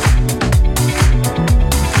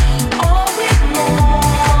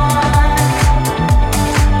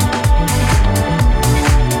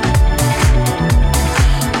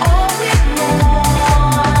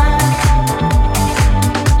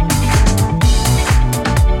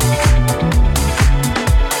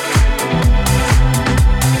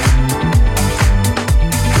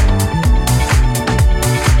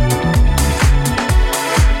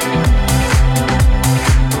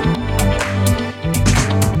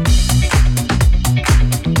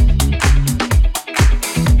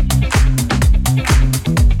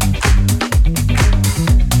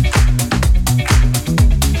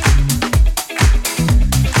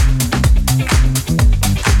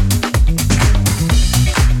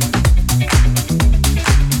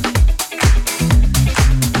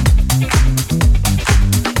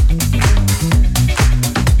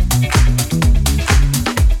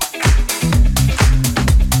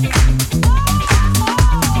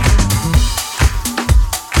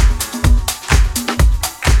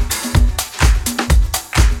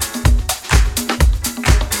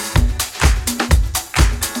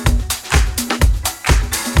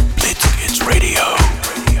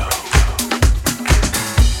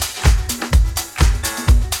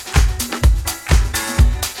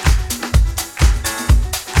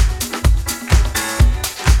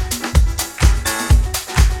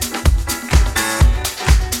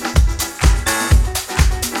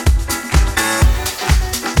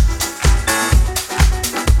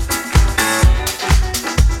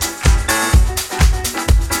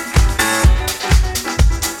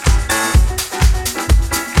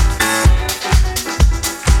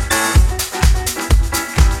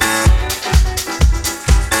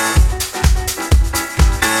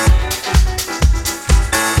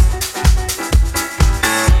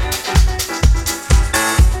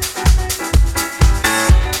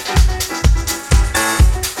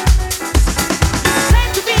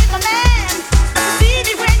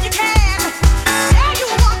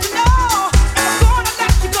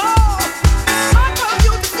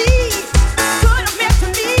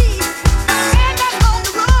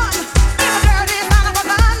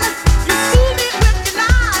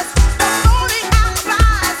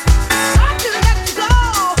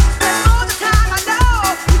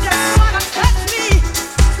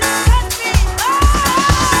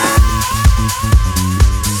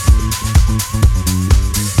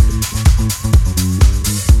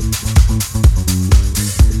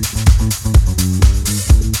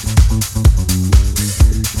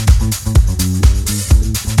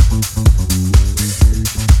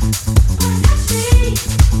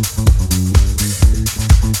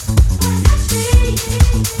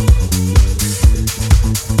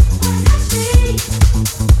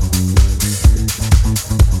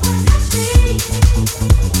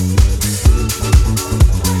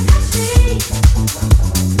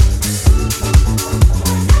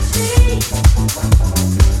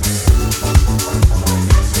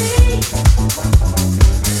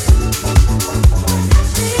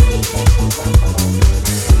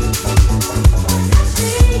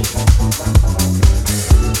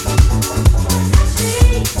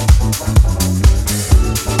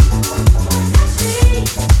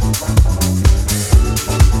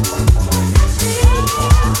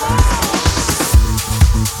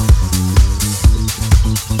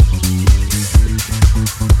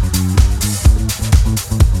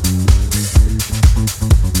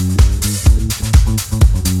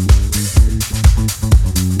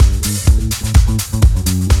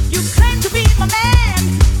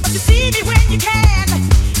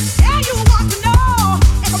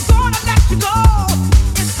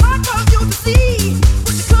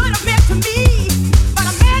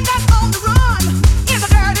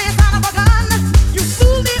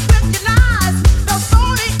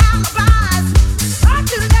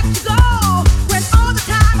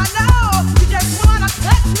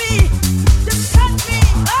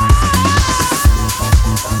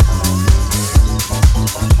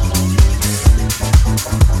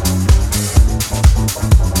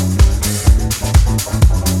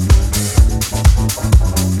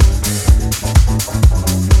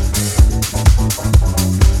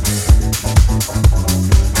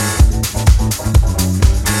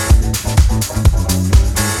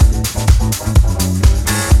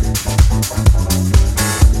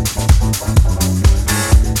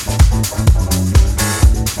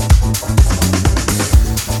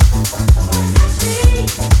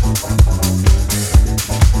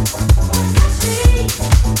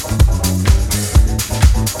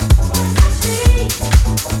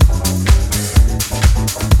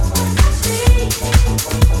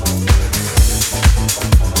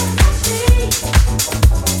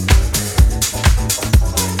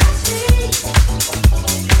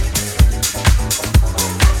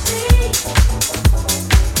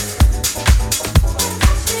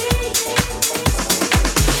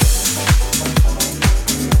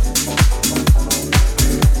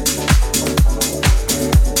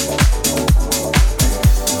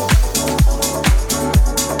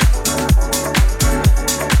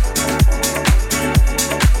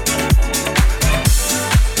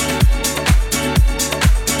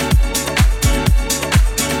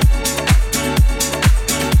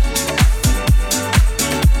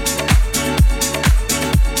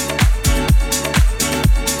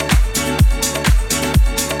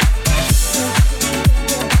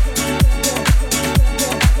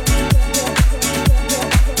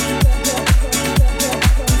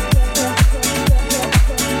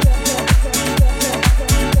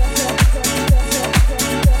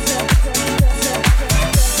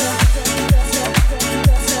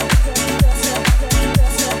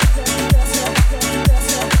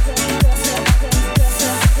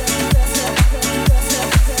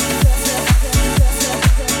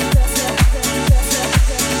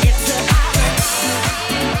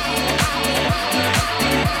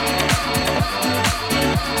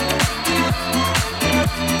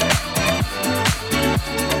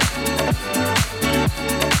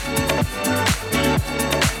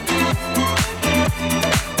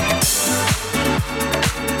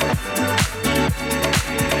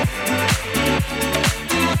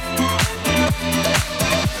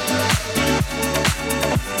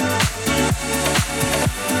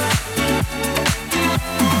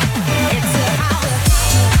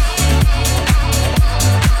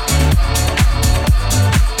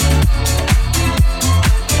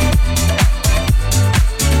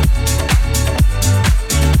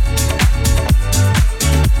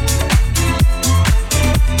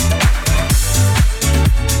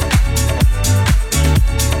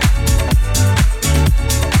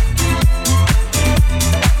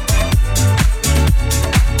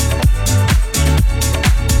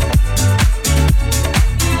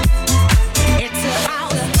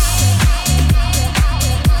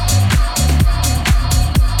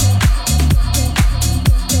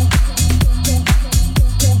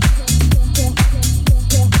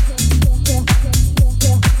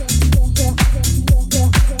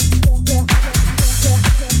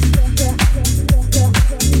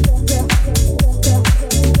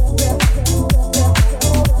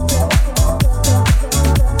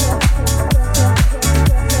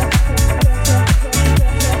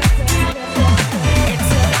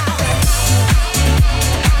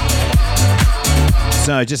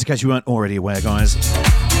 So, just in case you weren't already aware, guys,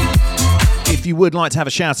 if you would like to have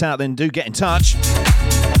a shout out, then do get in touch.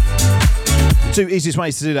 The two easiest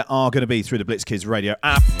ways to do that are going to be through the Blitz Kids Radio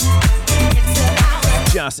app,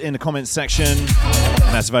 just in the comments section,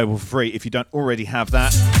 and that's available for free if you don't already have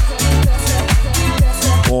that.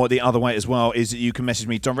 Or the other way as well is that you can message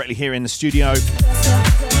me directly here in the studio on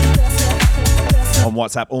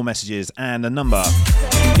WhatsApp or messages, and the number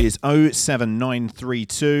is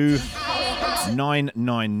 07932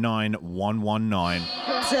 999 119.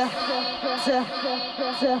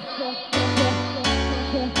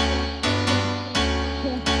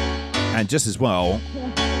 And just as well,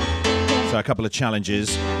 so a couple of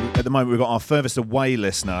challenges. At the moment, we've got our furthest away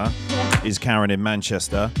listener is Karen in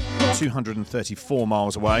Manchester, 234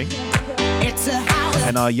 miles away.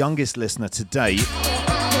 And our youngest listener to date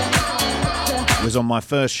was on my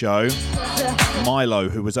first show, Milo,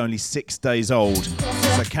 who was only 6 days old.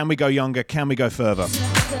 So can we go younger? Can we go further?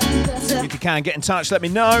 If you can, get in touch, let me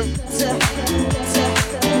know.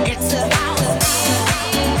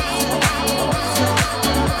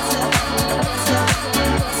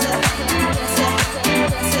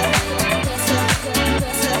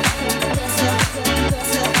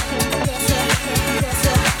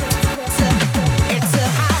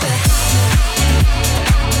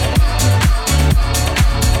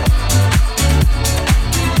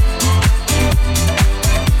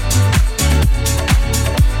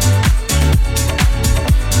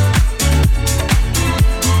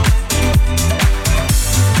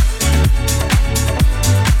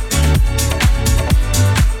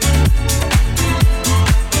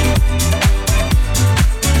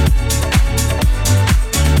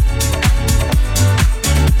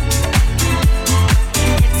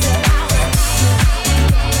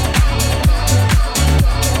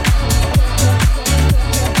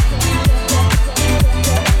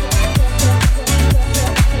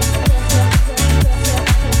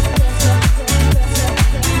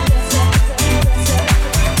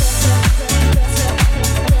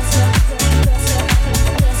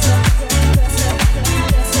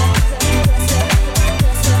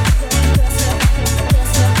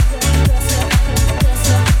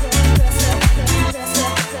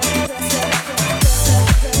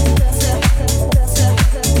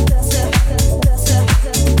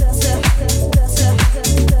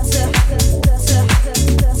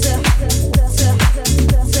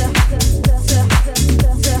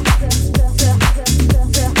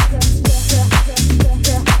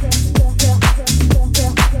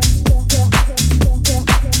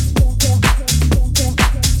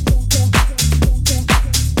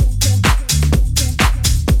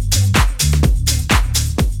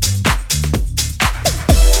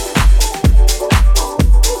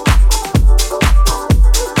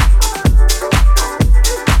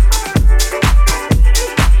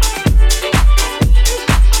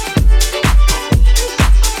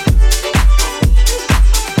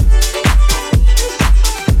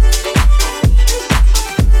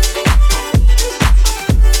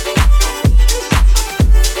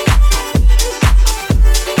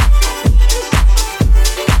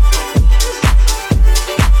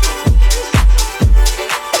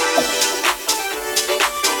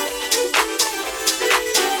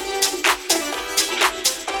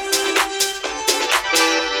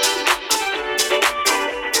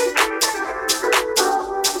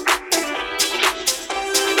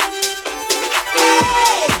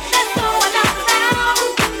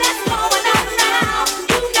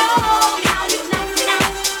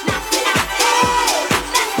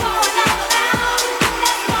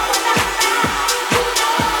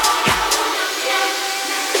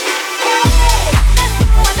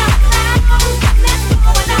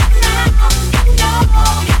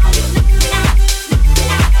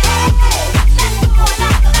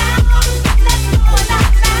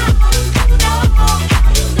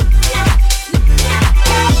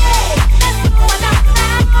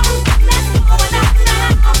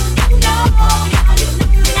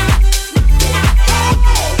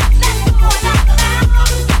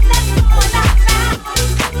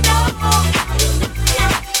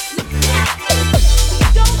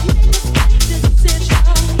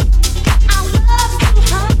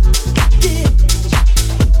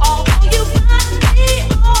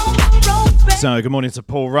 So, good morning to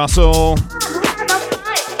Paul Russell.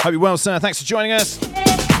 Hope you're well, sir. Thanks for joining us.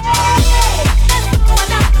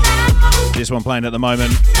 This one playing at the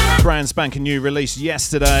moment. Brand spanking new, released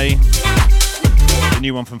yesterday. The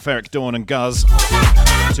new one from Ferric Dawn and Guz,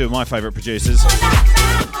 two of my favourite producers.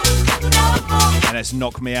 And it's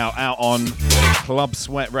Knock Me Out on Club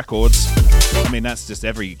Sweat Records. I mean, that's just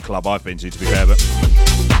every club I've been to be fair, but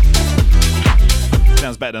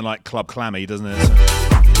Sounds better than like Club Clammy, doesn't it?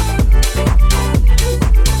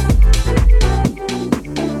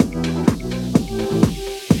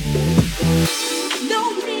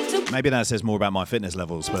 Maybe that says more about my fitness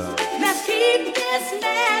levels, but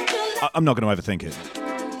I'm not going to overthink it.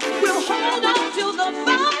 We'll hold on to the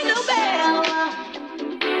final bell.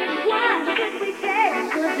 Why should we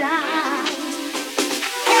take a dive?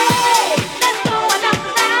 Hey, let's go another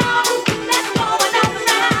round. Let's go another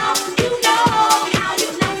round. You know how you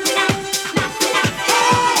knock me out, knock me out.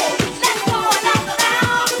 Hey, let's go another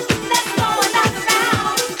round. Let's go another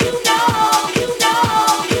round. You know, you know,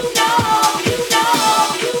 you know, you know,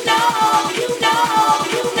 you know, you know, you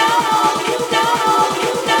know, you know, you know,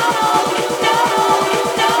 you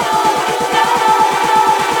know.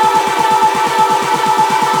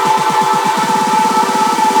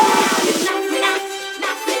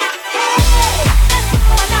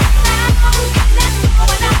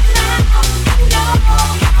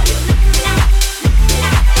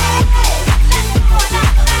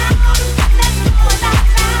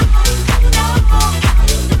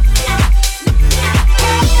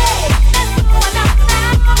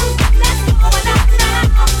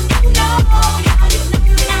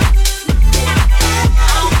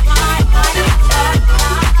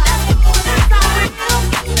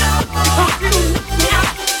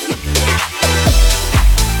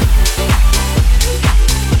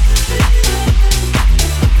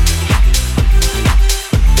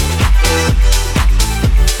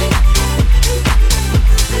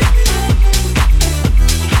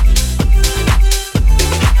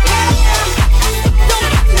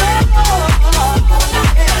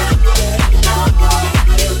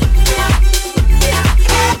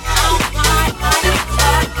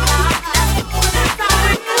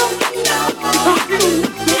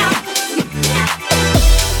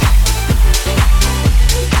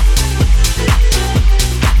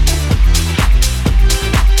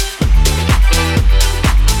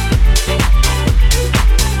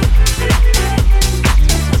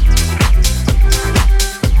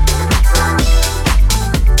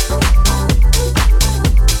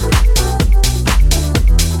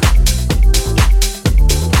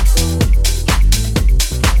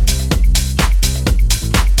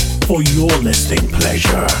 For your listening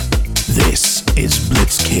pleasure, this is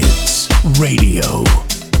Blitz Kids Radio.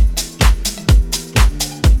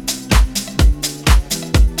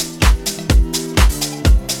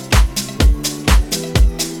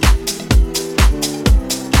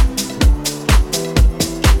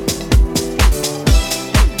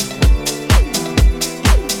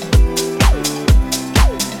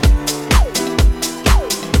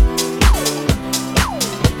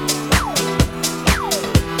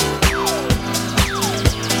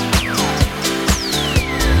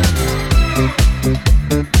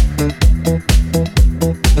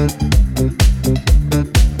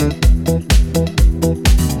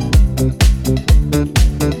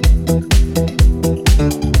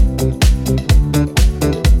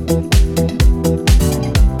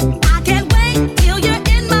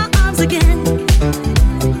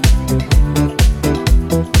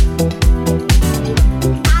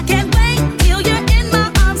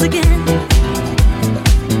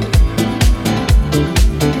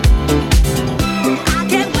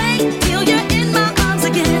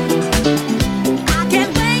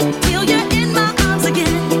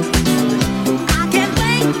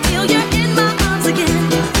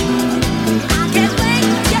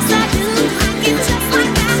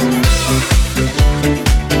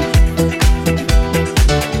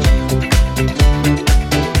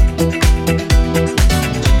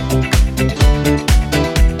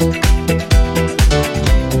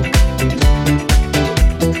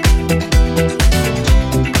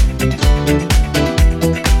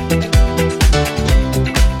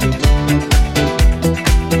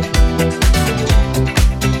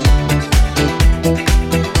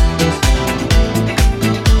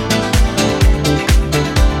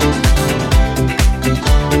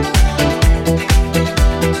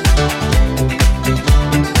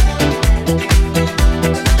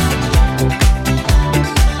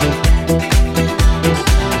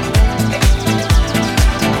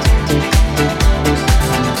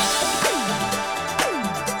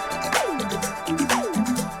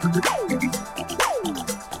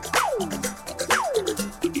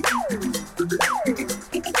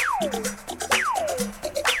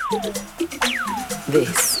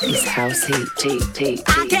 This is House Heat.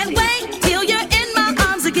 I can't wait till you're in my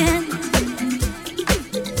arms again.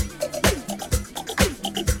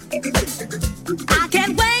 I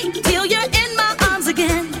can't wait till you're in my arms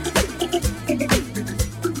again.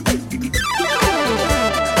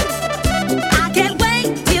 I can't wait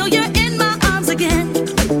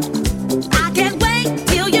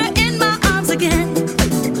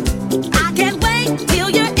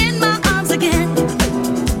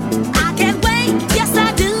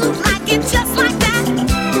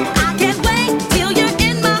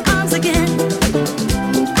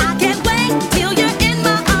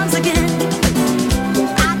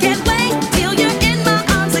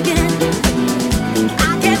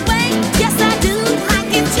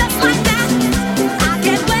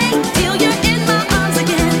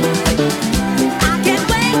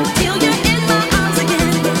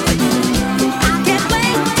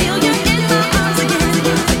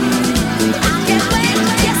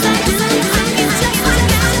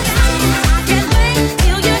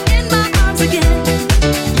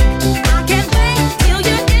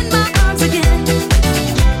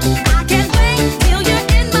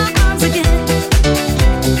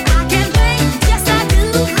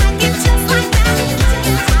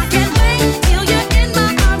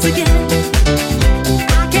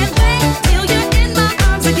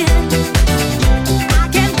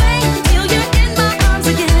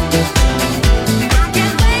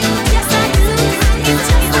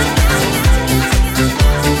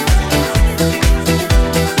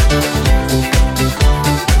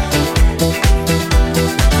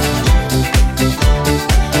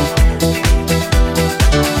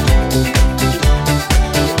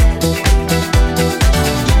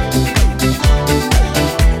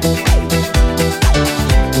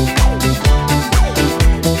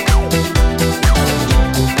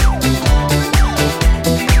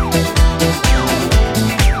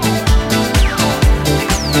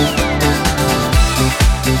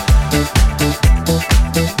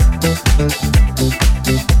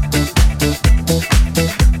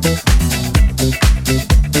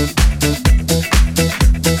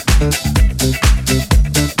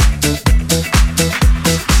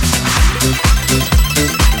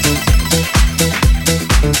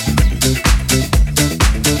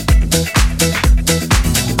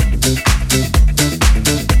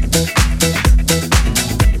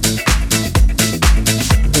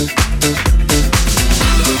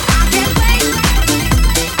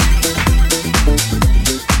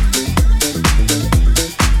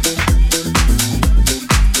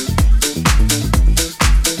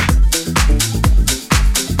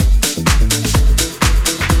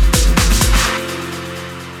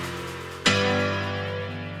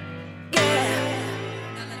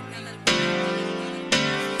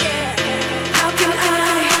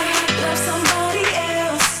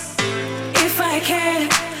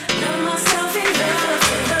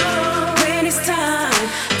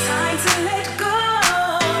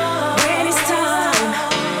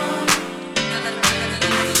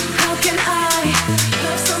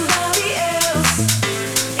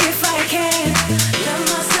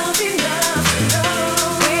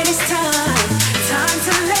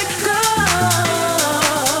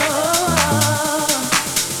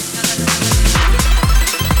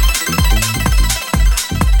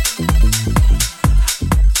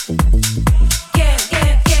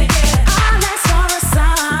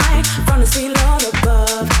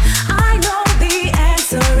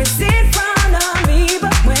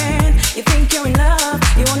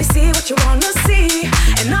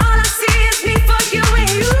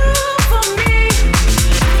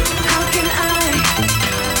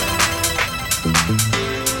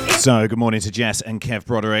So, good morning to Jess and Kev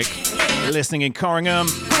Broderick, listening in Corringham.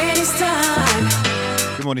 When it's time,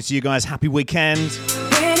 Good morning to you guys. Happy weekend.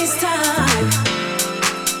 when it's time,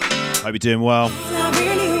 Hope you're doing well. I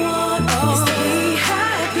really want is to be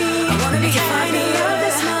happy. I wanna be happy of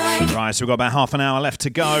this night. Right, so we've got about half an hour left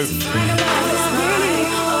to go. All I really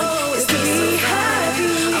want is to be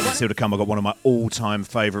happy. Still to come, I've got one of my all-time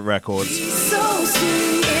favourite records. So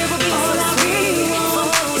sweet. All I really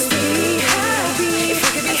want is to be happy. If we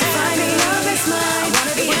could be happy of this night, I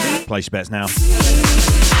wanna be happy. Place your bets now.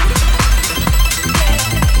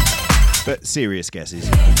 But serious guesses.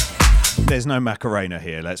 There's no Macarena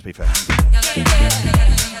here, let's be fair.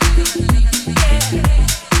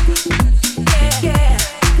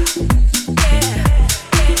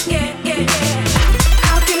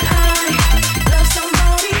 How can I love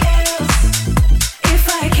somebody else if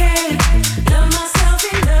I can't love myself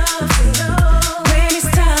enough to know when it's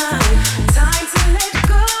time to let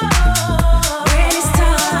go? When it's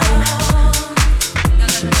time,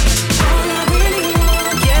 all I really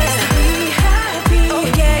want is to be happy. Oh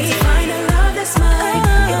yeah, to find a love that's mine.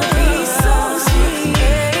 It would be so sweet.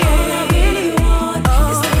 All I really want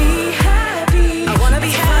is to be happy. I wanna be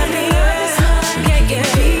happy. Yeah,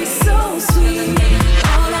 be so sweet.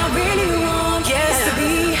 All I really want is to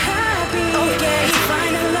be happy. Oh yeah, to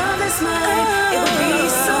find a love that's mine. It would be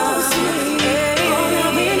so sweet. All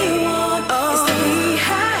I really want is to be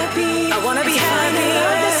happy. I wanna be happy.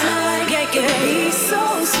 Yeah, be so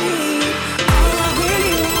sweet. All I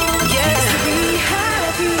really want is to be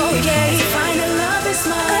happy. Oh yeah, to find a love that's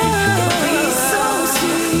mine. It would be so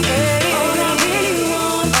sweet. All I really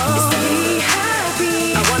want is to be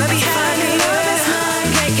happy. I wanna be happy.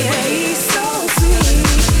 Yeah, be so sweet.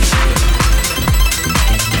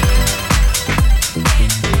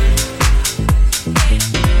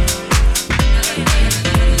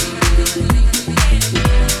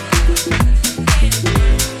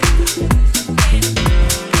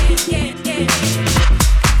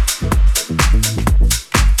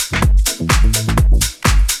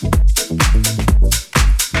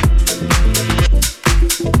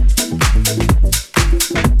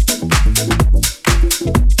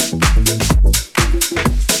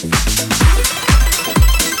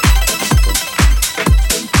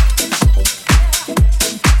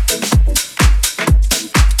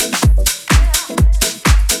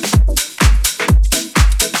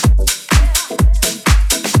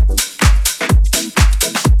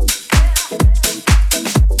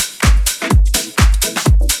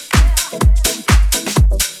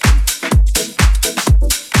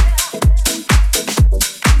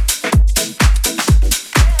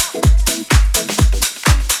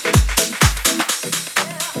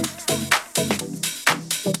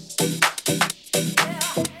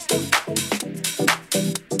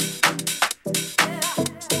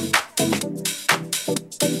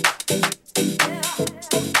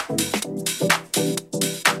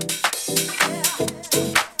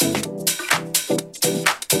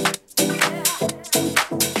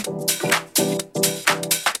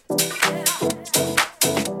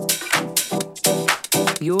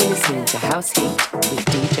 You're listening to House Heat with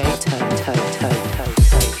DJ Toe.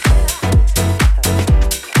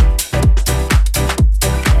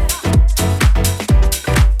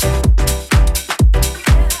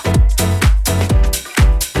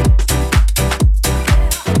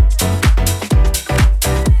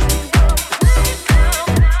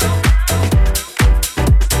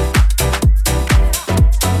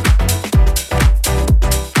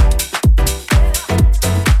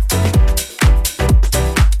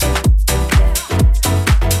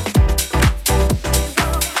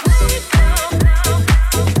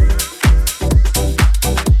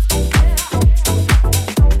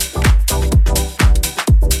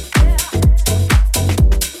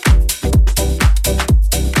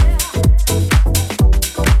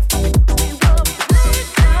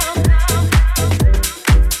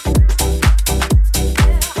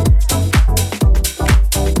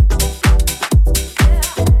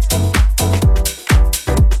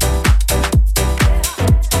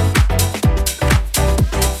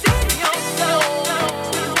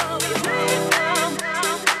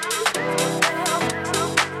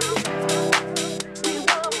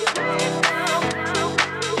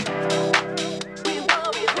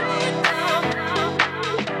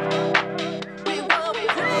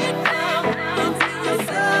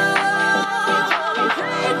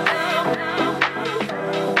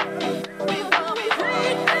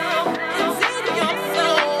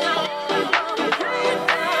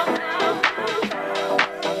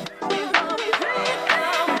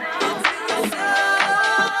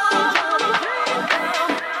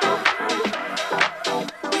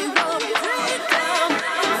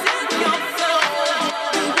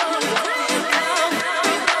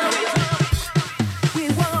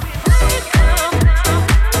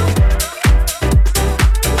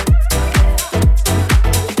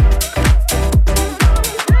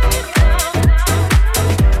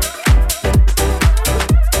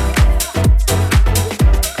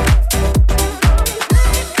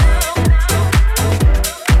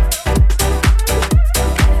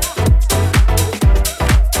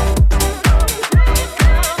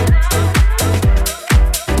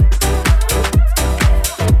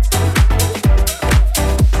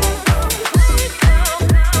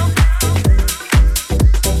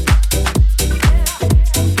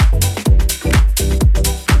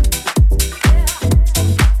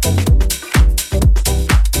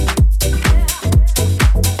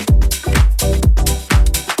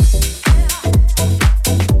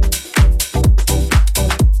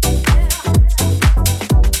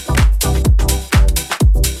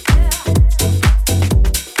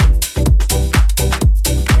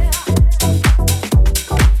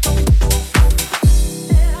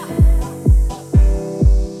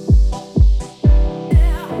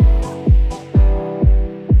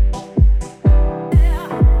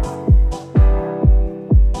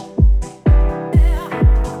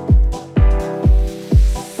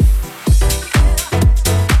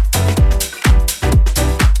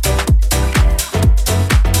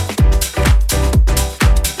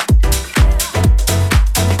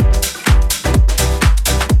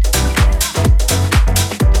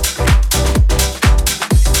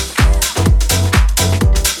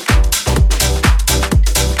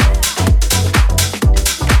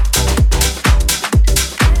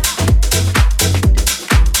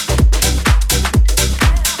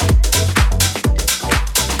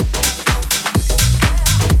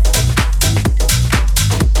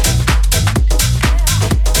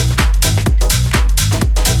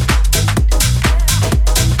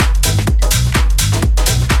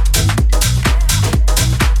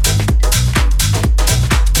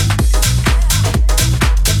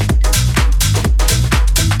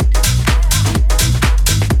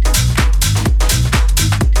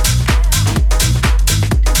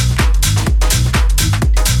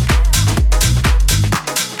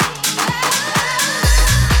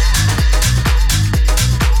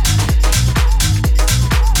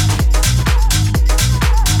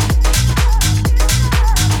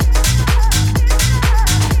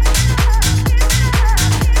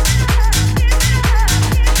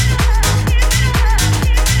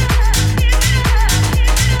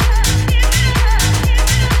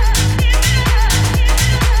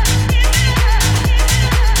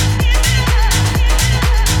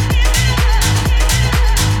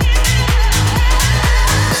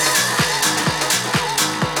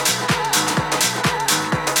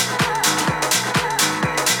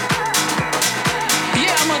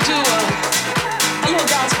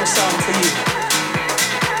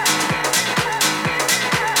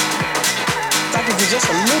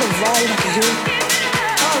 volume, I can hear it.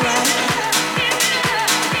 Alright.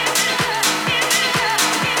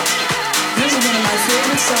 This is one of my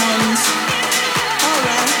favorite songs.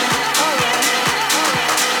 Alright.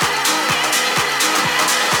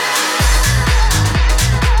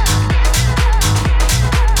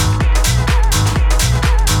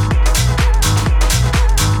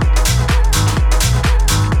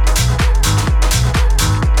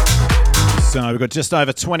 So we've got just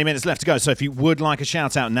over 20 minutes left to go. So if you would like a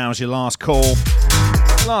shout out, now's your last call.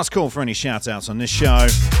 Last call for any shout outs on this show.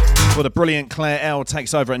 For the brilliant Claire L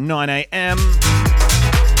takes over at 9 a.m.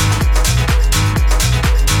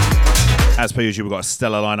 As per usual, we've got a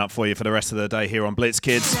stellar lineup for you for the rest of the day here on Blitz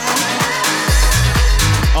Kids.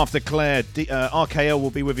 After Claire, RKL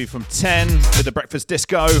will be with you from 10 with the Breakfast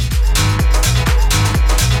Disco.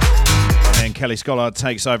 And then Kelly Schollard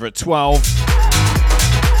takes over at 12.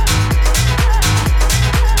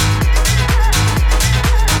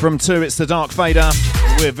 From 2, it's the Dark Fader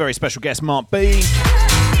with very special guest Mark B.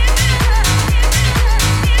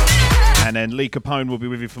 And then Lee Capone will be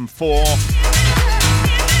with you from 4.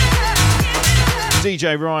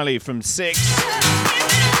 DJ Riley from 6.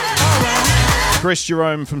 Chris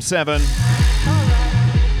Jerome from 7.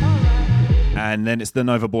 And then it's the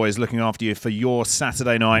Nova Boys looking after you for your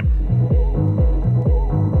Saturday night.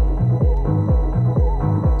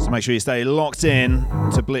 So make sure you stay locked in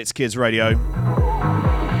to Blitz Kids Radio.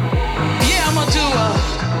 I'm gonna do a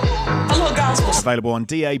little gospel. Available on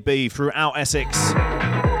DAB throughout Essex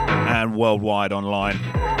and worldwide online.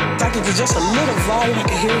 If I could get just a little volume, I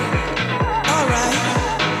can hear it. Alright.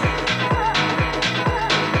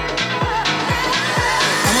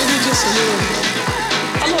 I'm gonna do just a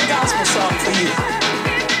little gospel song for you.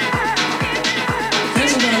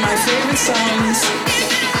 This is one of my favorite songs.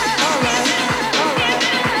 Alright.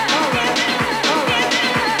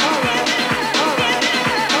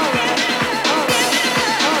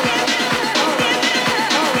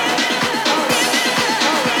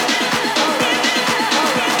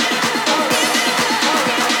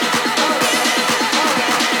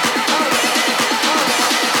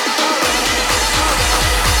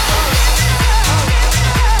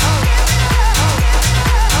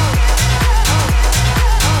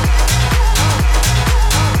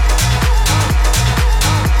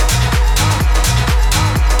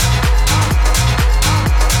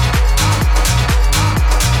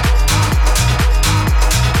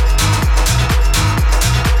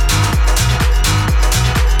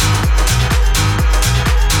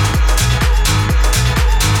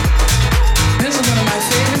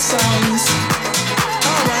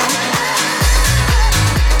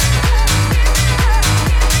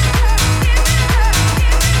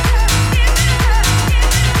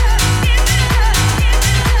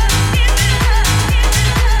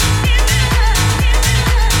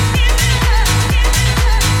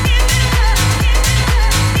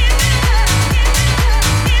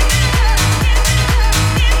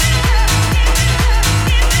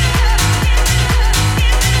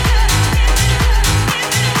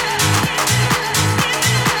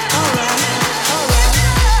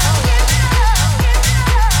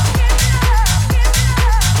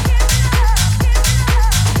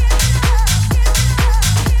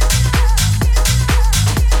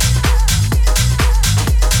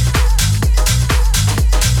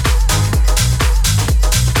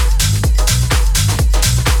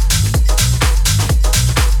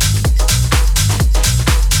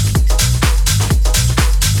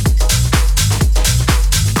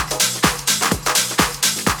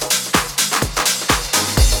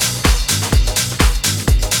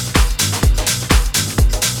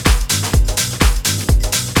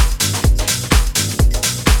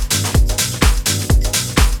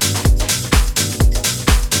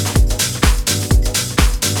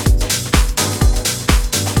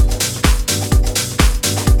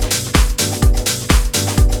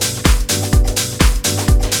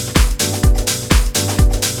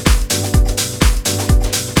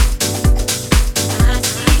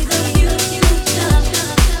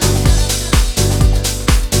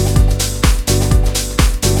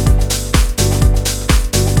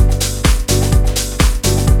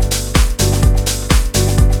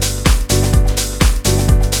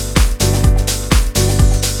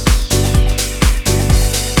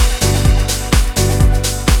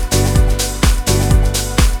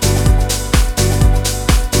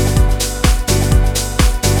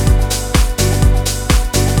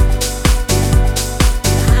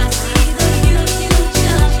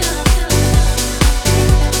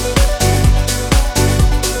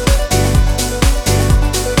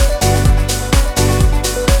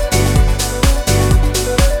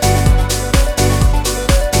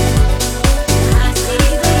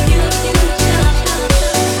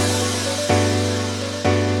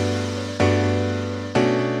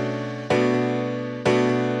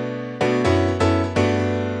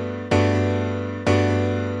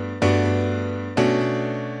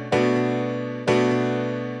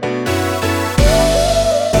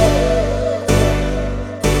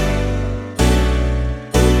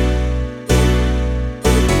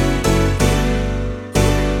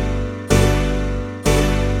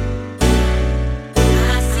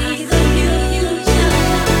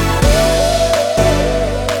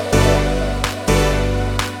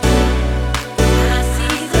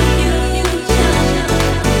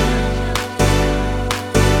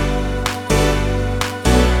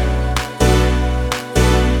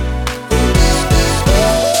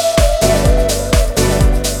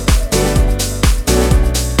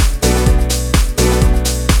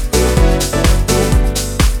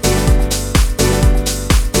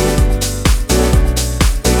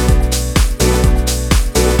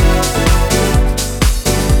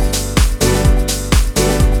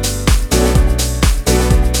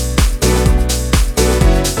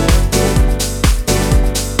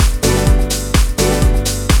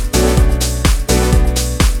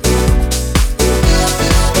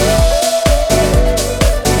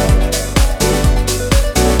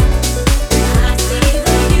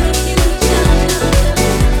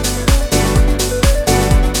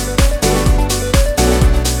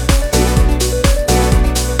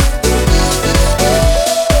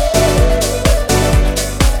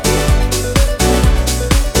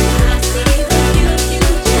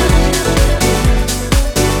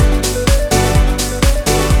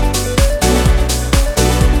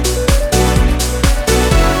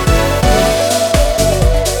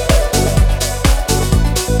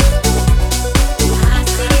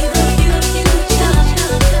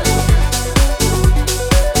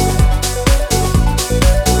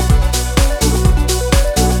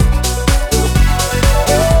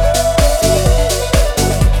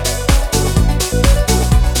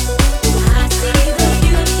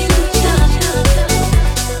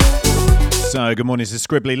 good morning to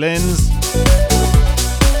Scribbly Lins,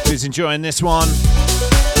 who's enjoying this one.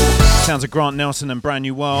 Sounds of Grant Nelson and Brand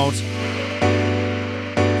New World.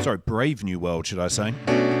 Sorry, Brave New World, should I say.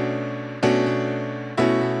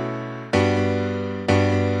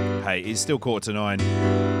 Hey, it's still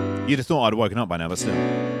 9:15. You'd have thought I'd have woken up by now, but still.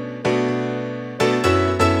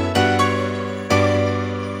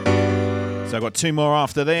 So I've got 2 more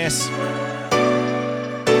after this.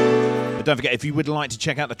 But don't forget, if you would like to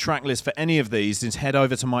check out the track list for any of these, just head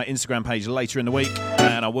over to my Instagram page later in the week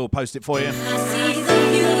and I will post it for you.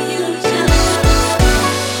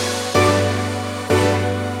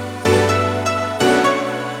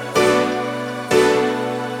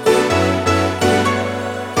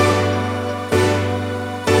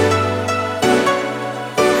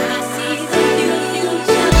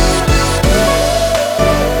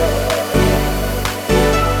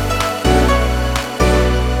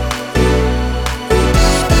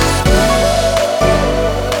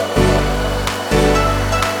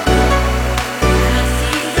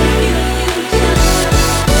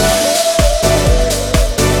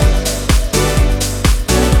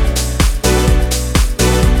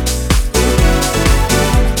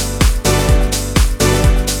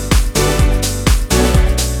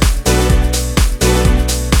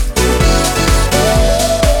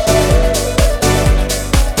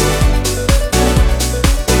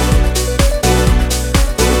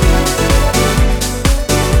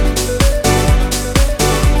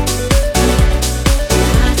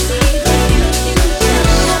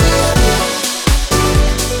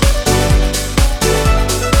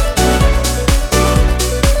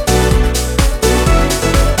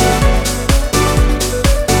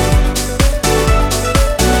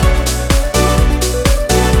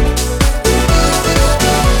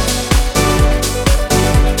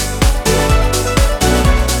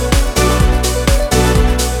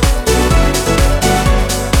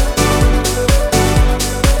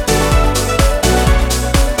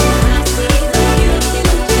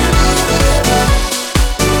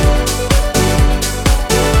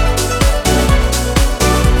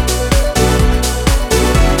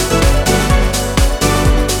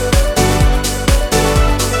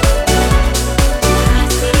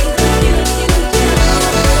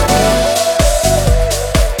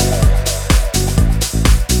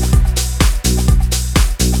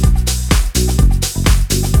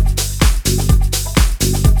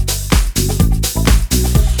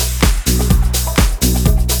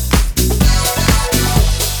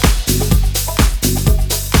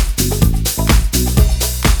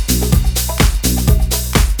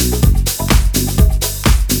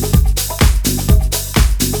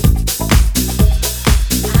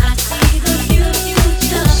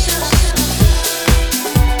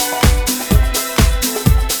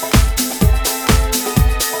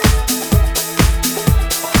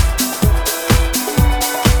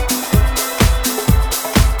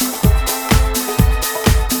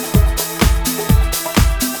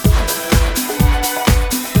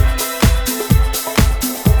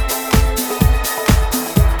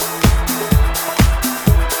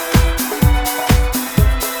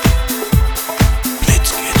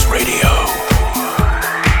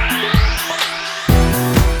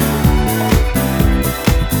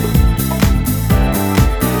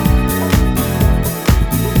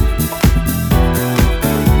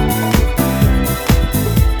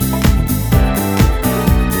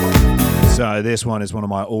 This one is one of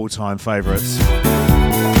my all-time favourites.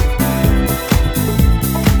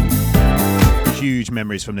 Huge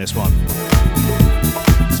memories from this one.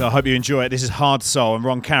 So I hope you enjoy it. This is Hard Soul and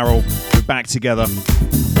Ron Carroll. We're back together.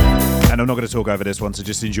 And I'm not going to talk over this one, so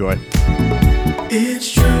just enjoy. It's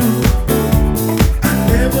true. I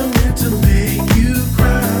never meant to make you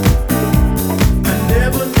cry. I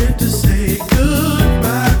never meant to say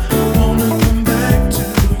goodbye. I wanna come back to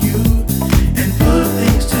you and put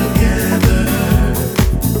things together.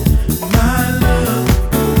 My love,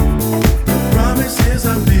 the promises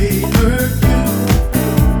I made hurt you.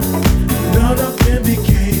 None of them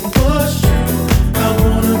became what's true. I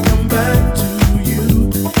wanna come back to you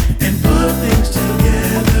and put things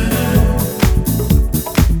together.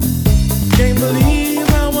 Can't believe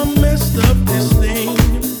how I messed up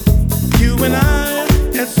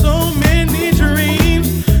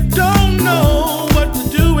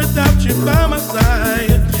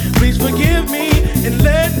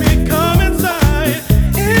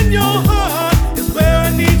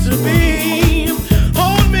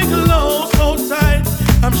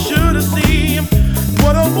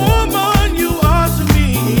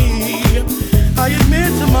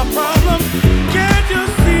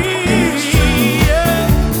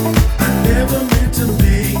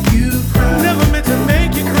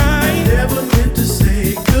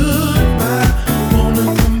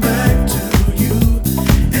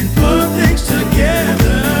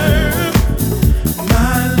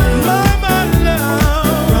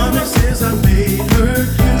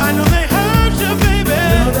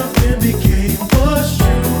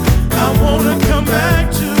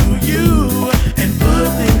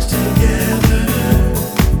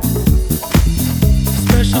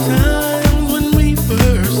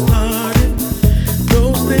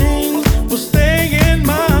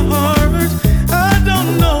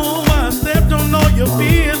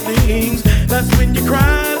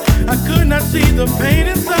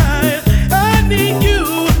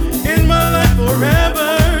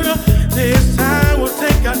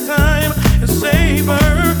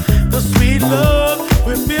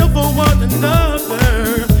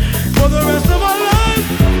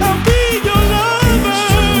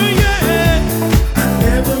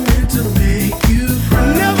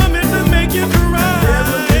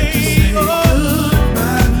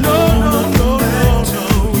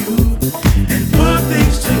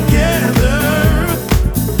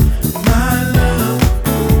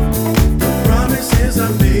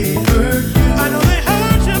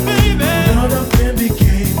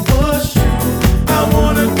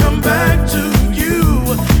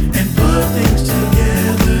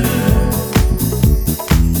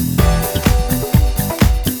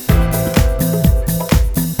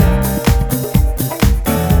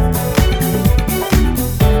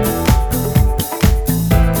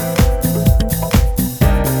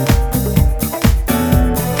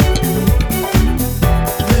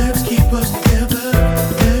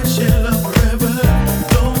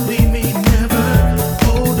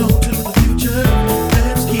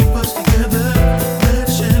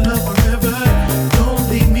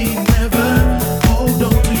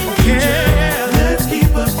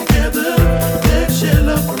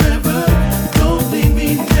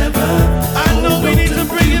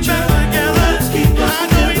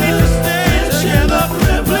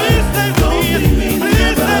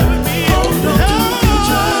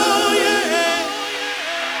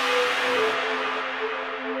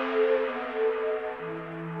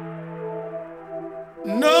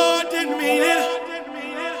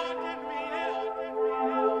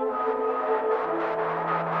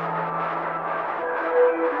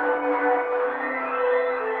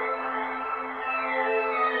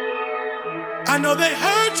I know they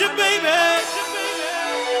hurt you, baby.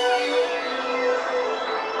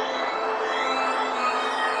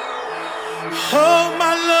 Oh,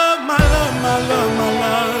 my love, my love, my love, my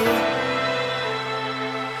love.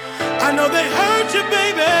 I know they hurt you,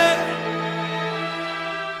 baby.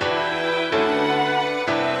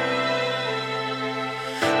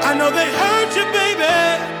 I know they hurt you, baby.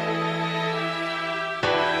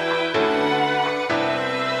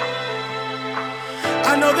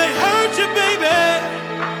 I know they hurt you, baby.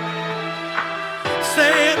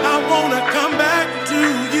 Saying I wanna come back to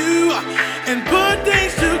you and put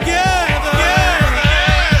things together.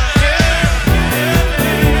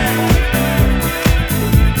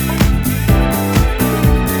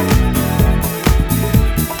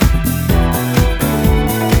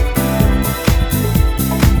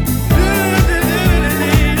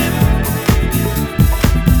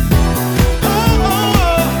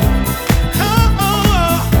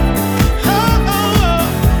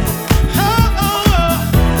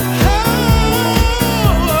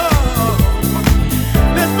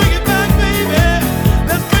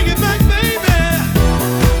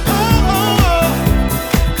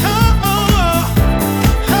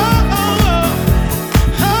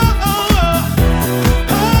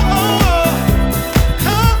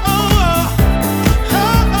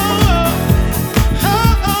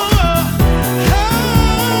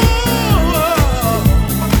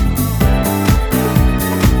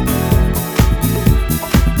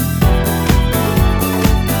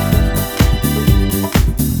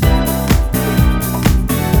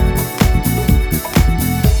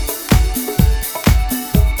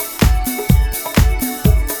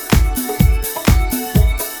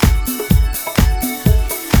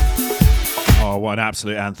 What an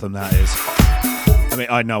absolute anthem that is. I mean,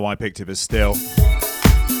 I know I picked it, but still.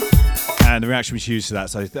 And the reaction was huge to that,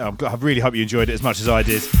 so I really hope you enjoyed it as much as I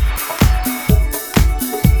did.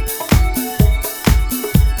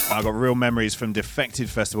 I got real memories from Defected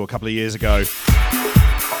Festival a couple of years ago,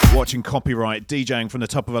 watching Copyright DJing from the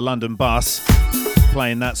top of a London bus,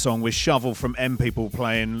 playing that song with Shovel from M People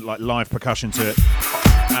playing like live percussion to it.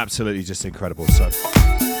 Absolutely just incredible. So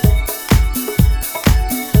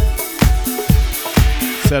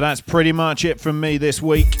that's pretty much it from me this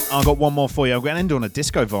week. I've got one more for you. I'm going to end on a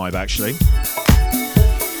disco vibe, actually.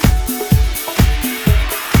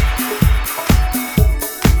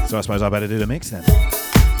 So I suppose I better do the mix then.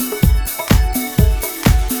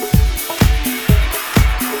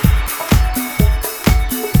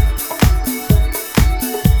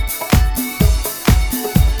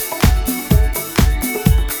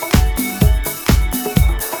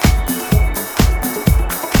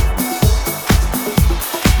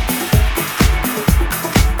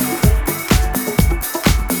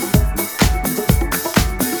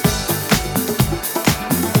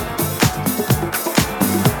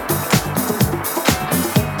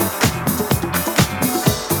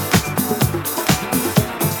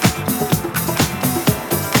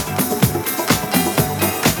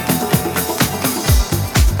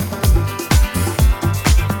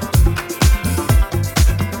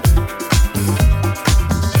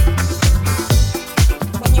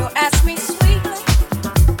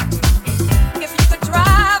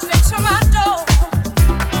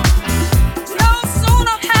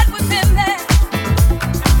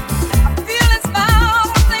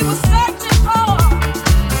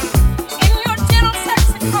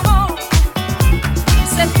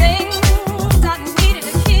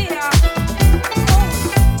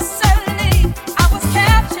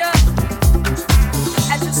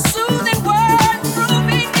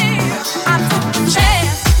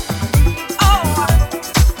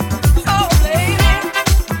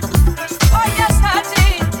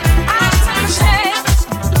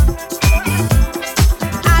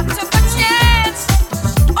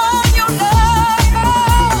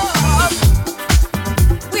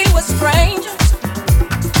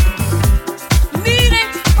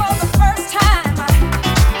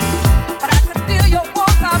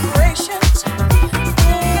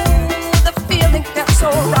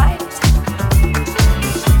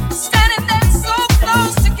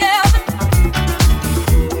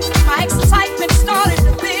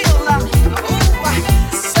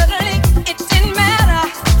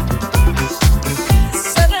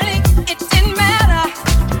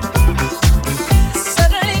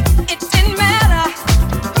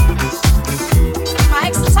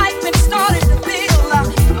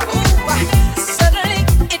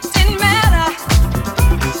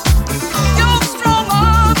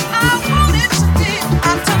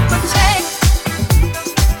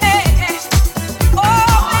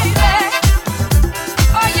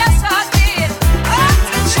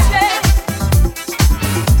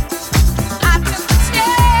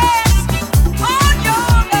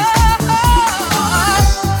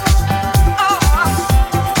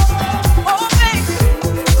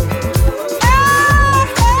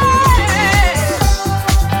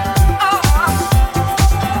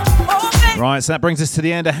 Right, so that brings us to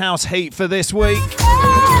the end of House Heat for this week.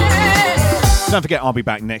 Don't forget, I'll be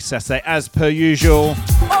back next Saturday as per usual.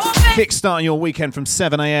 Kickstarting your weekend from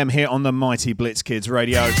 7 a.m. here on the mighty Blitz Kids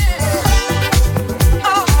Radio.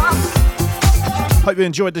 Hope you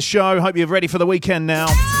enjoyed the show. Hope you're ready for the weekend now.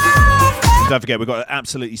 Don't forget, we've got an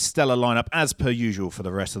absolutely stellar lineup as per usual for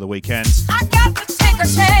the rest of the weekend. I got to take a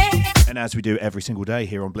chance. And as we do every single day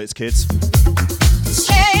here on Blitz Kids.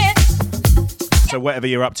 So whatever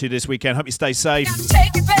you're up to this weekend, hope you stay safe.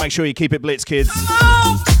 Make sure you keep it Blitz Kids.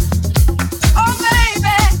 Oh, baby,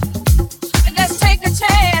 let's take a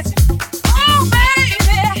chance. Oh,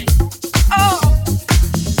 baby, oh.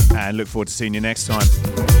 And look forward to seeing you next time.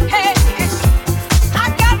 Hey,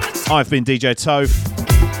 I got to I've been DJ Toph.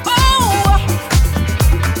 oh.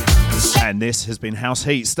 And this has been House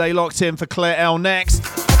Heat. Stay locked in for Claire L next.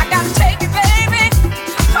 I got to take it, baby.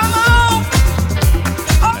 Come on.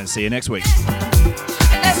 And see you next week.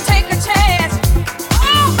 Let's take a chance.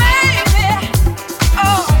 Oh, baby.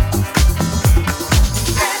 Oh.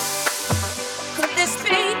 Could this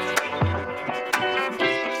be?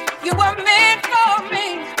 You were meant for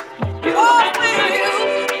me. Oh, will you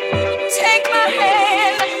take my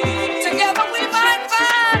hand? Together we might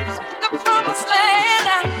find the promised land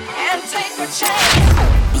and take a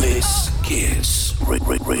chance. Bliss Kids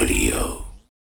Radio.